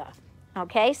Canada.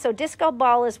 Okay, so disco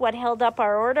ball is what held up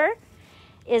our order,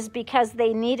 is because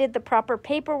they needed the proper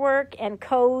paperwork and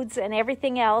codes and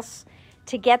everything else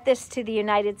to get this to the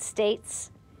United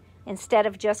States instead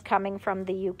of just coming from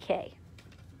the UK.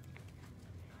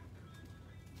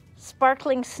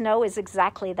 Sparkling snow is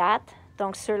exactly that.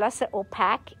 Donc, ceux-là, c'est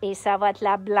opaque et ça va être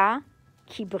la blanc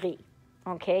qui brille.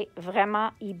 Okay,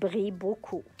 vraiment, il brille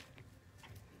beaucoup.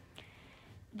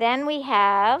 Then we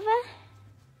have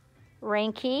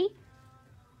Rinky.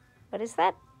 What is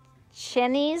that?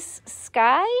 Cheney's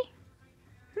Sky.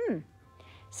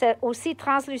 C'est aussi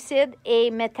translucide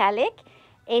et métallique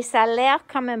et ça a l'air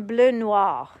comme un bleu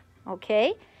noir. OK?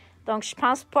 Donc, je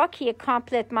pense pas qu'il est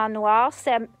complètement noir.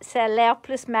 Ça a l'air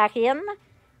plus marine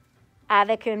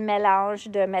avec un mélange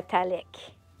de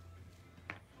métallique.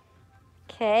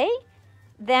 OK?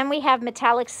 Then we have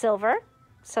metallic silver.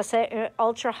 Ça, c'est un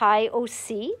ultra high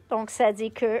aussi. Donc, ça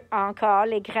dit que encore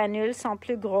les granules sont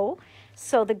plus gros.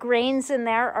 So the grains in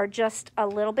there are just a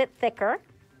little bit thicker.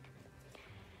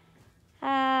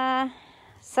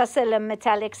 Ça, c'est le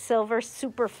metallic silver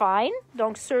super fine.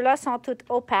 Donc, ceux-là sont tout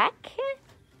opaques.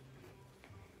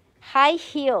 High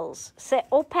heels. C'est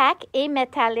opaque et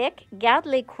métallique. Garde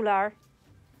les couleurs.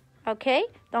 OK?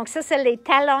 Donc, ça, c'est les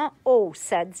talons hauts,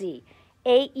 ça dit.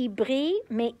 Et il brille,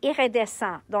 mais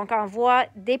iridescent. Donc, on voit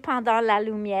dépendant la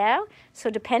lumière.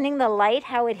 So, depending the light,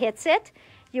 how it hits it,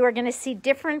 you are going to see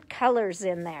different colors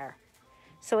in there.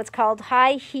 So, it's called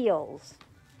high heels.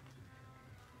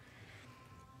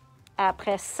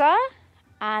 Après ça,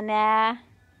 on a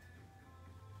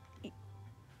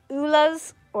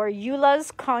Eula's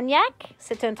Cognac.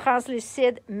 C'est un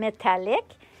translucide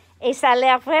métallique. Et ça a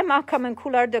l'air vraiment comme une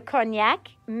couleur de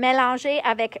cognac mélangée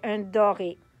avec un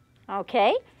doré.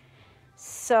 Okay?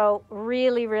 So,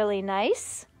 really, really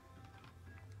nice.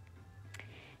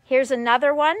 Here's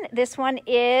another one. This one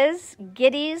is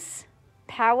Giddy's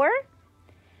Power.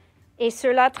 Et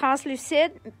ceux-là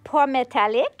translucide, pas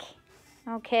métallique.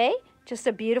 Okay? Just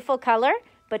a beautiful color,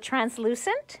 but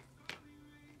translucent.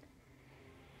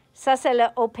 Ça, c'est le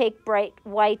opaque bright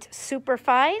white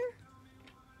superfine.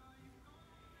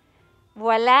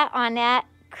 Voilà, on a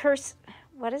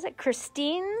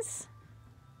Kirsten's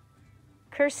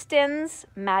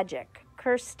Magic.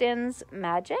 Kirsten's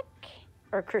Magic,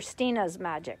 or Christina's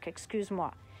Magic,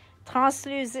 excuse-moi.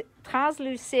 Translucide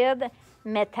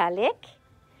métallique.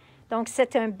 Donc,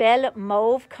 c'est un bel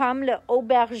mauve comme le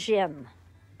aubergine.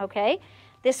 Okay?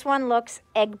 This one looks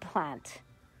eggplant.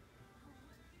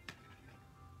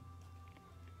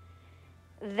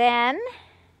 Then,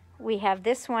 we have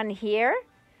this one here,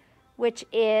 which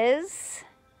is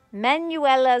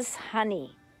Manuela's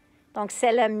honey. Donc,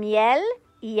 c'est le miel.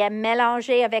 Il est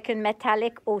mélangé avec une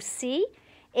métallique aussi.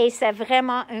 Et c'est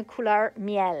vraiment une couleur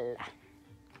miel.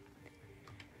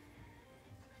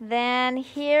 Then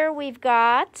here we've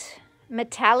got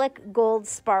metallic gold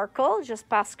sparkle, just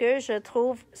parce que je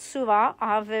trouve souvent,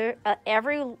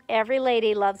 every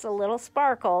lady loves a little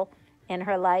sparkle in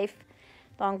her life.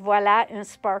 Donc, voilà un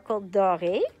sparkle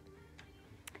doré.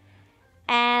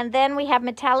 And then we have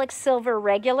metallic silver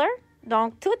regular.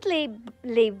 Donc, toutes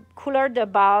les couleurs de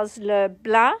base, le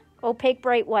blanc, opaque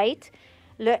bright white,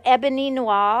 le ebony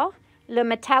noir, le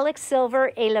metallic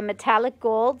silver et le metallic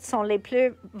gold sont les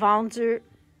plus vendus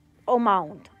au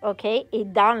monde, okay, et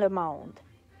dans le monde.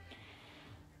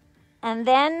 And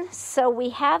then, so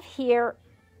we have here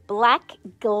black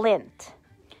glint.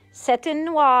 C'est une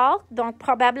noire, donc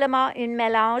probablement un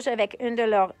mélange avec une de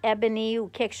leurs ebony ou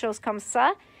quelque chose comme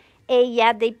ça. Et il y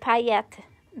a des paillettes.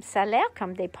 Ça a l'air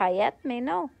comme des paillettes, mais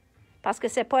non. Parce que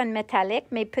c'est pas une métallique,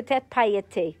 mais peut-être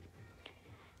pailleté.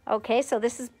 Okay, so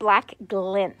this is black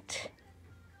glint.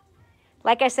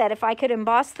 Like I said, if I could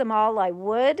emboss them all, I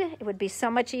would. It would be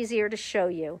so much easier to show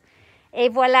you. Et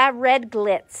voilà, red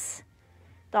glitz.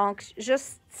 Donc,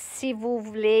 juste si vous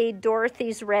voulez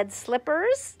Dorothy's red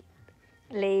slippers,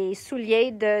 les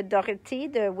souliers de Dorothy,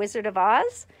 de Wizard of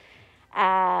Oz,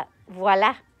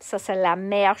 voilà, ça c'est la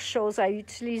meilleure chose à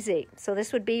utiliser. So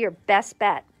this would be your best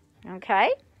bet,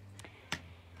 okay?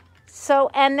 So,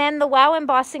 and then the Wow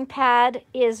embossing pad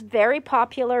is very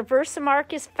popular.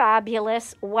 Versamark is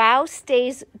fabulous. Wow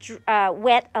stays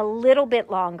wet a little bit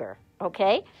longer,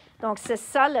 okay? Donc, c'est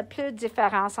ça la plus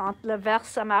différence entre le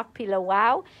Versamark et le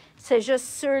Wow. C'est juste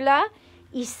ceux-là,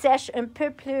 ils sèchent un peu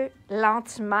plus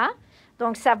lentement.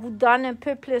 Donc, ça vous donne un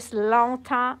peu plus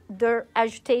longtemps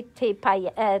d'ajouter tes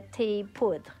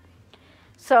poudres.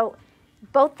 So,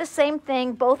 both the same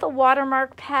thing, both a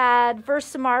watermark pad,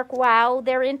 Versamark, Wow,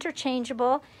 they're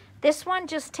interchangeable. This one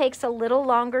just takes a little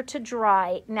longer to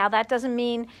dry. Now, that doesn't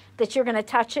mean that you're going to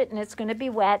touch it and it's going to be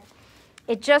wet.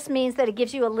 It just means that it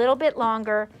gives you a little bit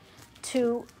longer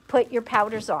to put your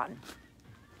powders on.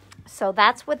 So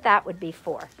that's what that would be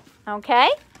for, okay?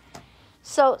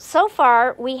 So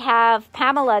far, we have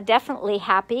Pamela definitely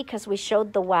happy because we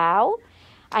showed the Wow.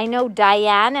 I know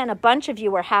Diane and a bunch of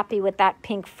you are happy with that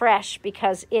pink fresh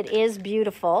because it is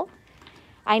beautiful.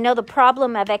 I know the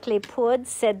problem avec les poudres,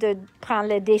 c'est de prendre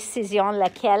la décision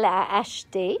laquelle à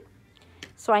acheter.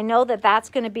 So I know that that's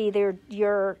going to be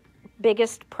your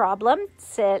biggest problem,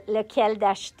 c'est lequel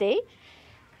d'acheter.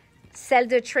 Celle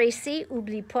de Tracy,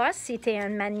 oublie pas, si tu es un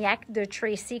maniaque de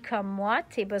Tracy comme moi,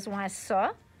 tu as besoin de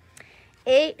ça.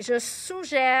 Et je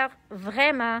suggère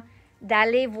vraiment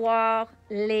d'aller voir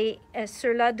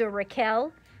ceux-là de Raquel,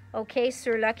 OK,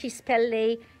 ceux-là qui s'appellent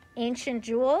les Ancient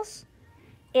Jewels.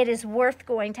 It is worth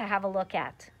going to have a look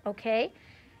at, OK?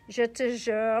 Je te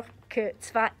jure que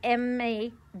tu vas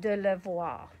aimer de le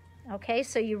voir, OK?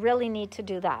 So you really need to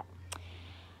do that.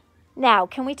 Now,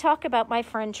 can we talk about my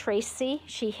friend Tracy?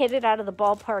 She hit it out of the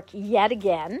ballpark yet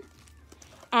again.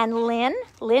 And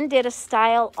Lynn did a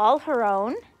style all her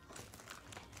own.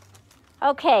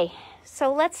 Okay,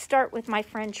 so let's start with my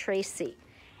friend Tracy.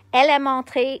 Elle est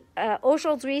montrée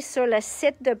aujourd'hui sur le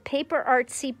site de Paper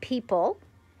Artsy People.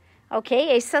 OK,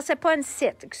 et ça, c'est pas un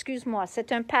site, excuse-moi,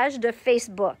 c'est une page de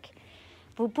Facebook.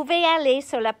 Vous pouvez aller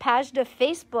sur la page de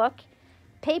Facebook,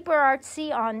 Paper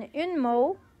Artsy en un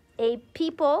mot, et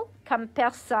People comme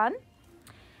personne.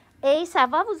 Et ça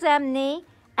va vous amener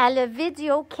à la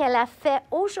vidéo qu'elle a fait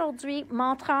aujourd'hui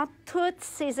montrant tous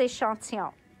ces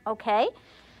échantillons. OK?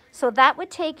 So that would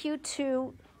take you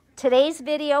to today's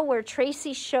video where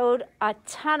Tracy showed a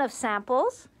ton of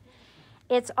samples.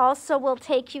 It also will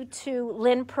take you to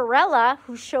Lynn Perella,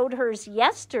 who showed hers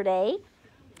yesterday,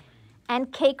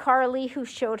 and Kay Carly, who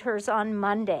showed hers on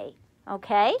Monday.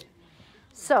 Okay?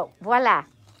 So, voilà.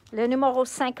 Le numéro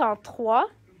 53.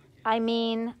 I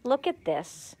mean, look at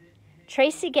this.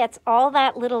 Tracy gets all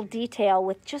that little detail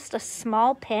with just a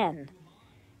small pen.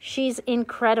 She's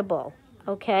incredible.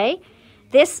 Okay?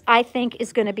 This, I think,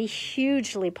 is going to be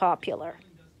hugely popular.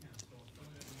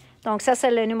 Donc, ça,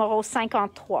 c'est le numéro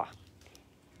 53.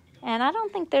 And I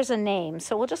don't think there's a name,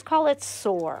 so we'll just call it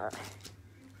Soar.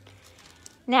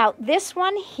 Now, this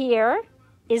one here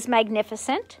is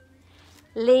magnificent.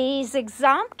 Les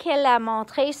exemples qu'elle a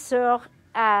montrés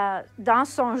dans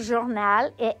son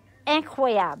journal est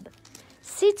incroyable.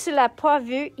 Si tu ne l'as pas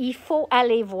vu, il faut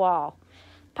aller voir.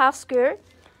 Parce que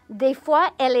des fois,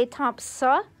 elle étampe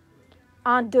ça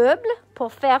en double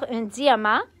pour faire un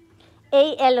diamant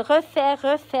et elle refait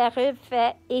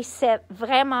et c'est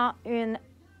vraiment un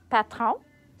patron.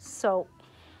 So,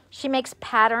 She makes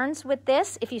patterns with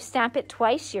this. If you stamp it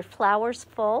twice, your flower's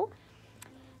full.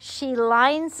 She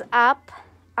lines up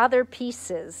other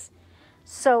pieces.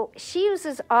 So she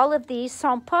uses all of these. Ce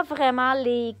ne sont pas vraiment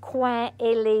les coins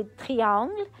et les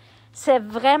triangles. C'est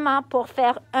vraiment pour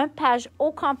faire une page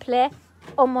au complet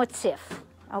au motif.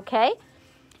 OK?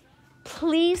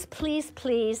 Please, please,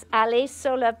 please, allez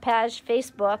sur la page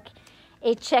Facebook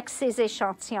et check ces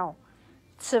échantillons.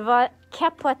 Tu vas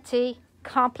capoter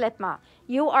complètement.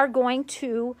 You are going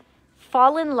to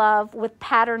fall in love with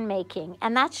pattern making.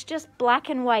 And that's just black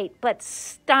and white, but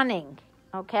stunning.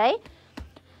 Okay?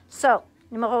 So,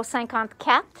 numéro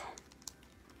 54.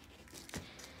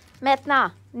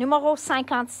 Maintenant, numéro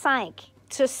 55.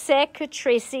 Tu sais que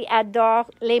Tracy adore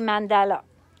les mandalas.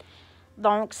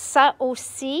 Donc, ça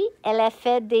aussi, elle a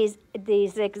fait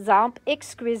des exemples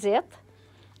exquisites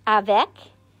avec.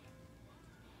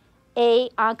 Et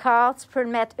encore, tu peux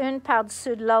mettre une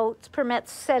par-dessus de l'autre. Tu peux mettre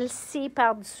celle-ci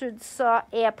par-dessus de ça.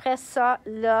 Et après ça,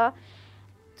 là,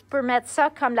 tu peux mettre ça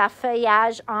comme la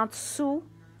feuillage en dessous.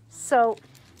 So,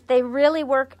 they really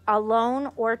work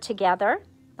alone or together.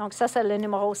 Donc, ça, c'est le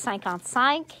numéro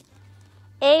 55.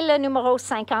 Et le numéro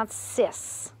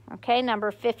 56. Okay,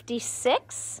 number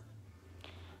 56.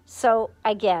 So,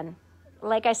 again,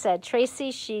 like I said,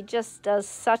 Tracy, she just does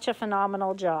such a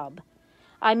phenomenal job.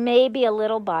 I may be a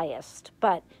little biased,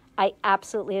 but I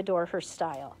absolutely adore her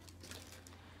style.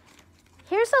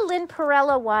 Here's a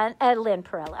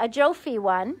a Jofi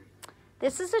one.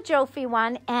 This is a Jofi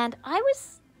one, and I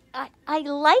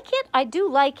like it. I do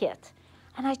like it.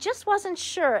 And I just wasn't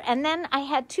sure. And then I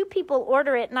had 2 people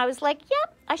order it, and I was like,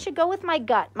 yep, I should go with my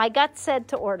gut. My gut said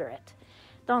to order it.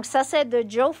 Donc, ça, c'est de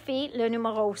Jofi, le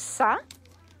numéro 100.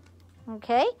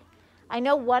 Okay? I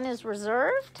know one is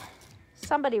reserved.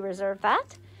 Somebody reserved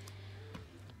that.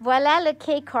 Voilà le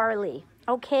Kay Carly.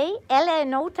 OK? Elle est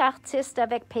une autre artiste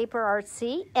avec Paper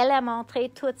Artsy. Elle a montré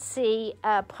tous ses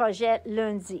projets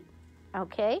lundi.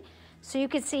 OK? So you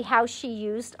can see how she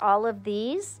used all of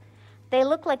these. They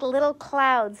look like little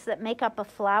clouds that make up a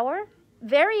flower.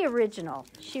 Very original.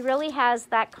 She really has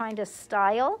that kind of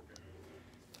style.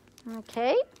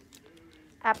 OK?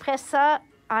 Après ça,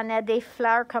 on a des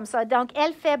fleurs comme ça. Donc,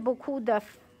 elle fait beaucoup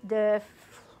de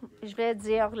je vais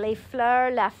dire, les fleurs,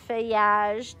 la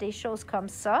feuillage, des choses comme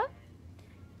ça.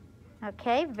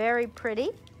 OK? Very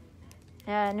pretty.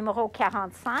 Numéro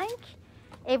 45.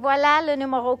 Et voilà le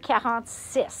numéro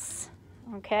 46.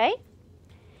 OK?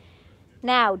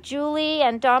 Now, Julie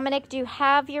and Dominic, do you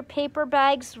have your paper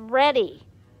bags ready?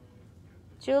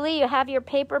 Julie, you have your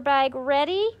paper bag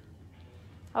ready?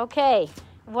 OK.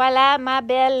 Voilà ma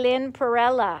belle Lynn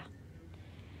Perella.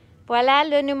 Voilà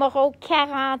le numéro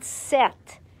 47.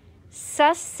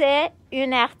 Ça, c'est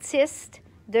une artiste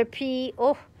depuis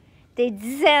des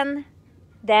dizaines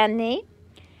d'années.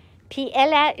 Puis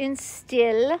elle a un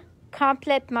style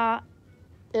complètement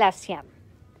la sienne.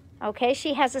 Okay,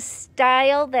 she has a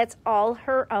style that's all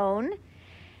her own.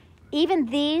 Even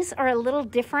these are a little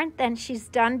different than she's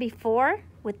done before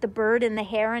with the bird and the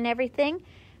hair and everything,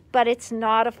 but it's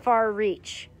not a far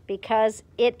reach because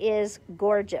it is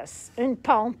gorgeous. Une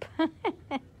pompe.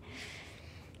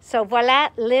 So,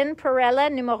 voilà Lynn Perella,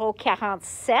 numéro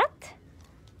 47.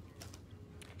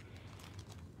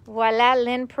 Voilà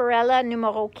Lynn Perella,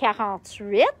 numéro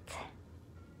 48.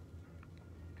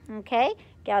 Okay,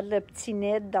 regarde le petit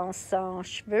nid dans son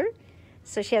cheveu.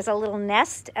 So, she has a little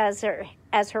nest as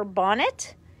her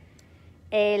bonnet.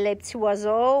 Et les petits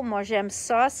oiseaux, moi j'aime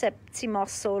ça, ce petit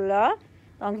morceau-là.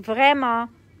 Donc, vraiment,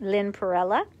 Lynn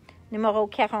Perella. Numéro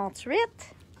 48.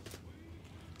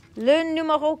 Le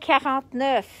numéro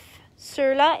 49.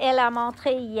 Ceux-là, elle a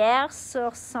montré hier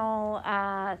sur son...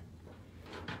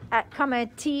 comme un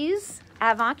tease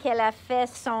avant qu'elle a fait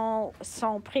son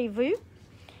prévu.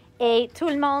 Et tout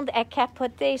le monde a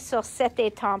capoté sur cette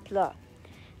étampe-là.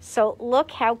 So,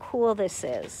 look how cool this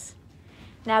is.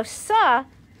 Now, ça,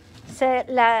 c'est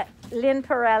la Lynn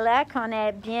Perella qu'on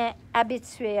est bien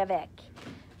habitué avec.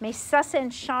 Mais ça, c'est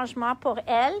un changement pour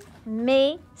elle,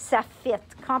 mais ça fit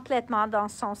complètement dans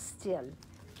son style.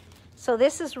 So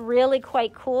this is really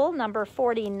quite cool, number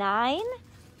 49.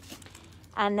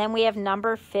 And then we have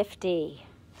number 50.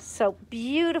 So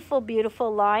beautiful,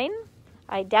 beautiful line.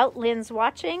 I doubt Lynn's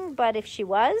watching, but if she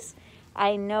was,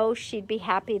 I know she'd be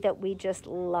happy that we just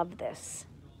love this.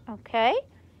 Okay?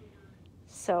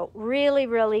 So really,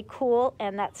 really cool,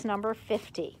 and that's number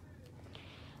 50.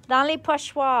 Dans les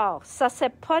pochoirs, ça c'est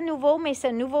pas nouveau, mais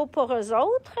c'est nouveau pour eux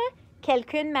autres.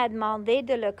 Quelqu'un m'a demandé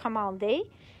de le commander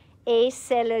et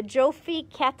c'est le Jofi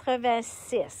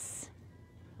 86.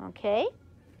 OK?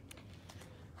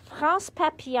 France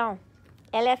Papillon.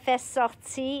 elle a fait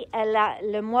sortir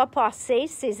le mois passé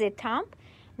ses étampes,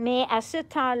 mais à ce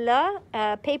temps-là,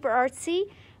 Paper Artsy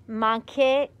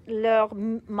manquait leur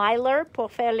miler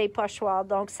pour faire les pochoirs.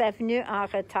 Donc, c'est venu en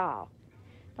retard.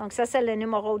 Donc, ça, c'est le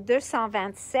numéro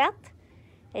 227.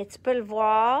 Et tu peux le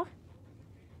voir,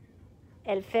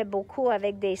 elle fait beaucoup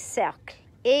avec des cercles.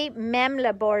 Et même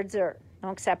le border.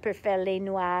 Donc, ça peut faire les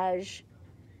nuages.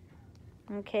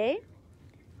 OK?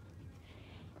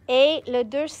 Et le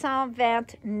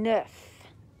 229.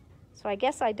 So, I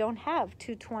guess I don't have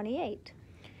 228.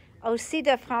 Aussi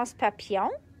de France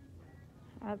Papillon.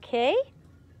 OK?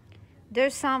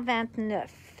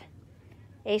 229.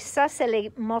 Et ça, c'est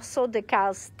les morceaux de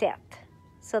casse-tête.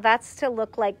 So that's to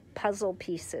look like puzzle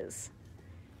pieces.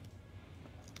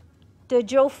 De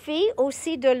Jofi,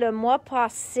 aussi de le mois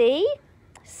passé,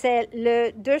 c'est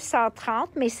le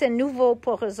 230, mais c'est nouveau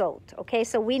pour eux autres. OK?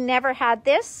 So we never had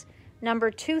this. Number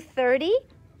 230.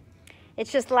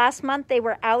 It's just last month they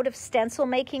were out of stencil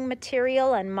making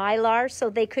material and mylar, so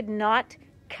they could not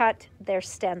cut their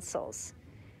stencils.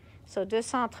 So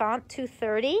 230,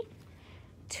 230,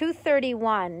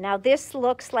 231. Now this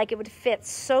looks like it would fit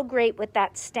so great with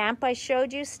that stamp I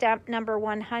showed you, stamp number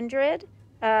 100,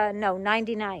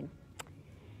 99.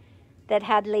 That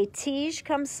had les tiges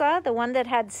comme ça, the one that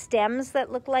had stems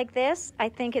that look like this. I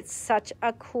think it's such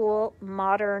a cool,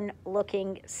 modern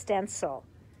looking stencil.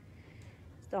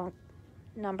 Donc,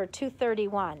 number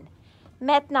 231.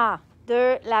 Maintenant,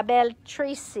 de la belle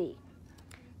Tracy.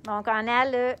 Donc, on a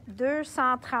le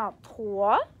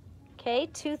 233, OK,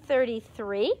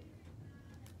 233,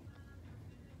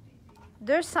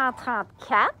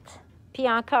 234, puis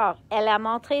encore, elle a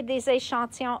montré des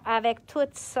échantillons avec tout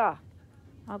ça.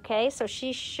 OK, so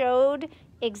she showed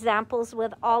examples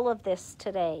with all of this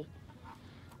today.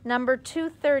 Number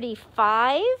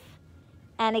 235,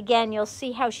 and again, you'll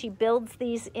see how she builds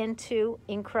these into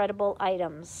incredible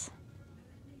items.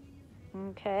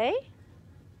 Okay.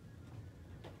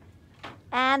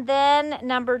 And then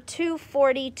number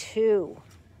 242,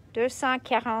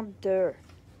 242.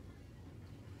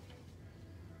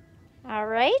 All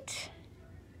right.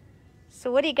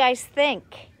 So what do you guys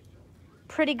think?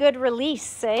 Pretty good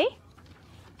release, eh?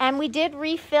 And we did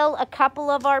refill a couple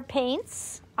of our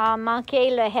paints. On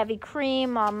manquait le heavy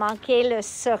cream, on manquait le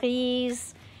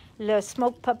cerise, le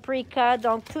smoked paprika.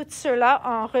 Donc, tous ceux-là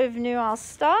ont revenu en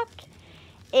stock.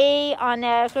 Et on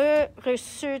a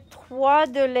reçu 3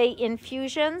 de les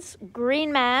infusions,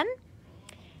 Green Man,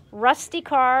 Rusty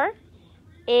Car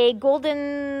et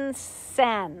Golden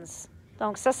Sands.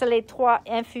 Donc, ça, c'est les 3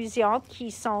 infusions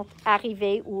qui sont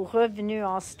arrivées ou revenues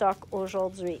en stock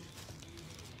aujourd'hui.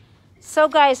 So,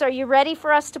 guys, are you ready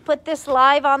for us to put this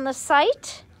live on the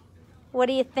site? What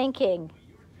are you thinking?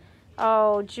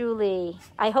 Oh, Julie,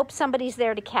 I hope somebody's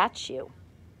there to catch you.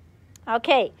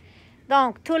 OK.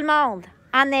 Donc, tout le monde,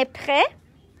 on est prêt?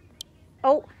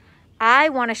 Oh, I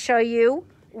want to show you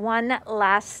one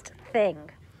last thing.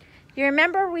 You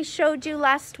remember we showed you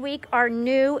last week our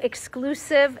new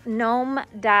exclusive gnome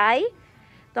die?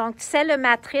 Donc, c'est le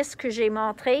matrice que j'ai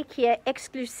montré qui est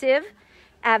exclusive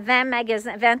à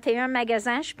 21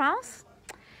 magasins, je pense.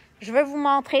 Je vais vous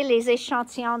montrer les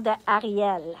échantillons de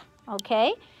Ariel, OK?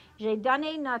 J'ai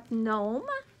donné notre gnome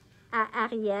à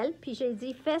Ariel, puis j'ai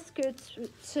dit, fais ce que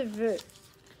tu veux.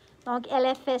 Donc, elle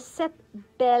a fait cette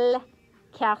belle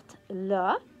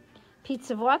carte-là. Puis,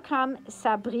 tu vois comme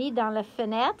ça brille dans la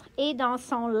fenêtre et dans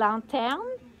son lanterne.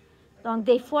 Donc,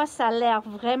 des fois, ça a l'air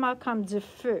vraiment comme du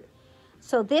feu.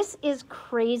 So, this is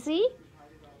crazy.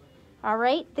 All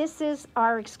right, this is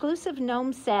our exclusive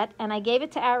gnome set, and I gave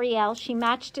it to Ariel. She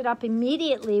matched it up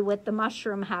immediately with the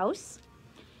mushroom house.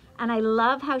 And I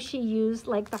love how she used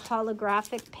like the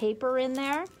holographic paper in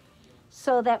there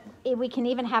so that we can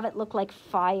even have it look like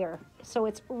fire. So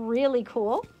it's really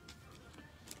cool.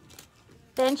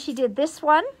 Then she did this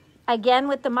one, again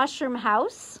with the mushroom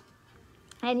house.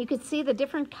 And you could see the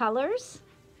different colors.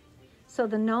 So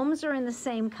the gnomes are in the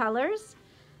same colors.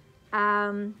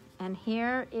 And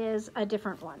here is a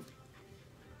different one.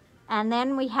 And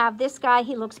then we have this guy.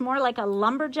 He looks more like a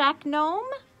lumberjack gnome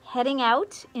heading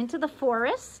out into the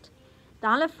forest.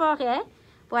 Dans la forêt,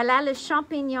 voilà le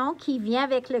champignon qui vient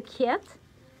avec le kit.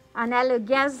 On a le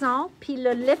gazon, puis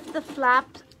le lift the flap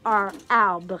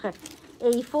arbre. Et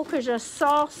il faut que je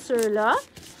sors ceux-là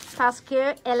parce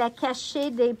qu'elle a caché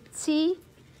des petits...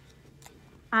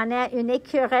 On a une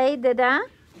écureuil dedans.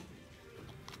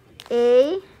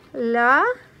 Et là...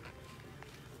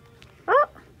 Oh!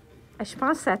 Je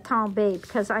pense que ça a tombé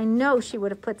because I know she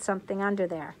would have put something under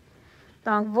there.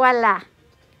 Donc, voilà.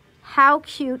 How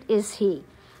cute is he?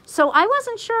 So I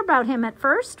wasn't sure about him at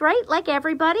first, right? Like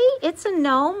everybody, it's a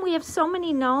gnome. We have so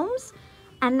many gnomes.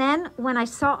 And then when I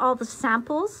saw all the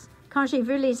samples, quand j'ai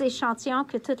vu les échantillons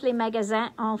que tous les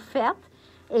magasins ont fait,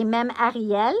 et même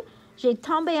Ariel, j'ai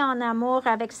tombé en amour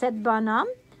avec cette bonhomme.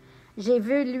 J'ai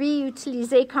vu lui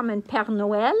utiliser comme un Père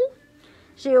Noël.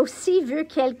 J'ai aussi vu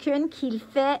quelqu'un qui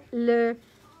fait le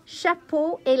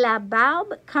chapeau et la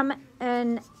barbe comme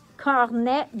un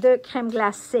cornet de crème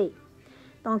glacée.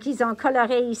 Donc, ils ont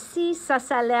coloré ici. Ça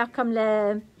a l'air comme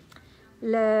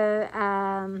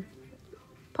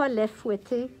pas lait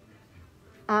fouetté,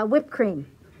 whipped cream,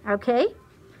 okay?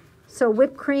 So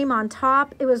whipped cream on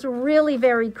top. It was really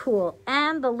very cool.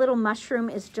 And the little mushroom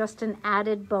is just an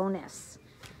added bonus.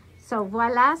 So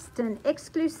voilà, c'est une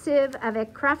exclusive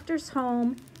avec Crafters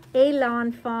Home et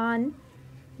Lawn Fawn.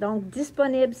 Donc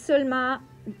disponible seulement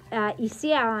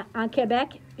ici en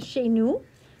Québec, chez nous,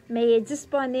 mais est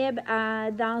disponible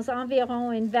dans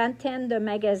environ une vingtaine de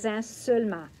magasins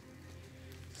seulement.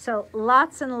 So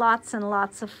lots and lots and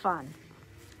lots of fun.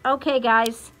 Okay,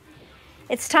 guys,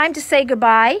 it's time to say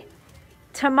goodbye.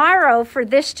 Tomorrow, for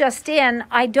this just in,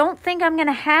 I don't think I'm going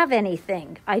to have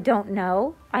anything. I don't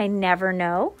know. I never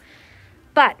know.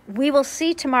 But we will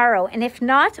see tomorrow. And if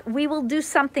not, we will do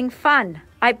something fun.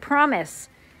 I promise.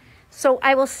 So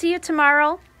I will see you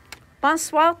tomorrow.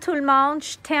 Bonsoir tout le monde.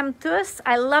 Je t'aime tous.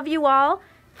 I love you all.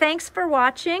 Thanks for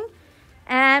watching.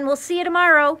 And we'll see you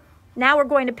tomorrow. Now we're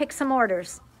going to pick some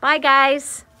orders. Bye,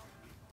 guys.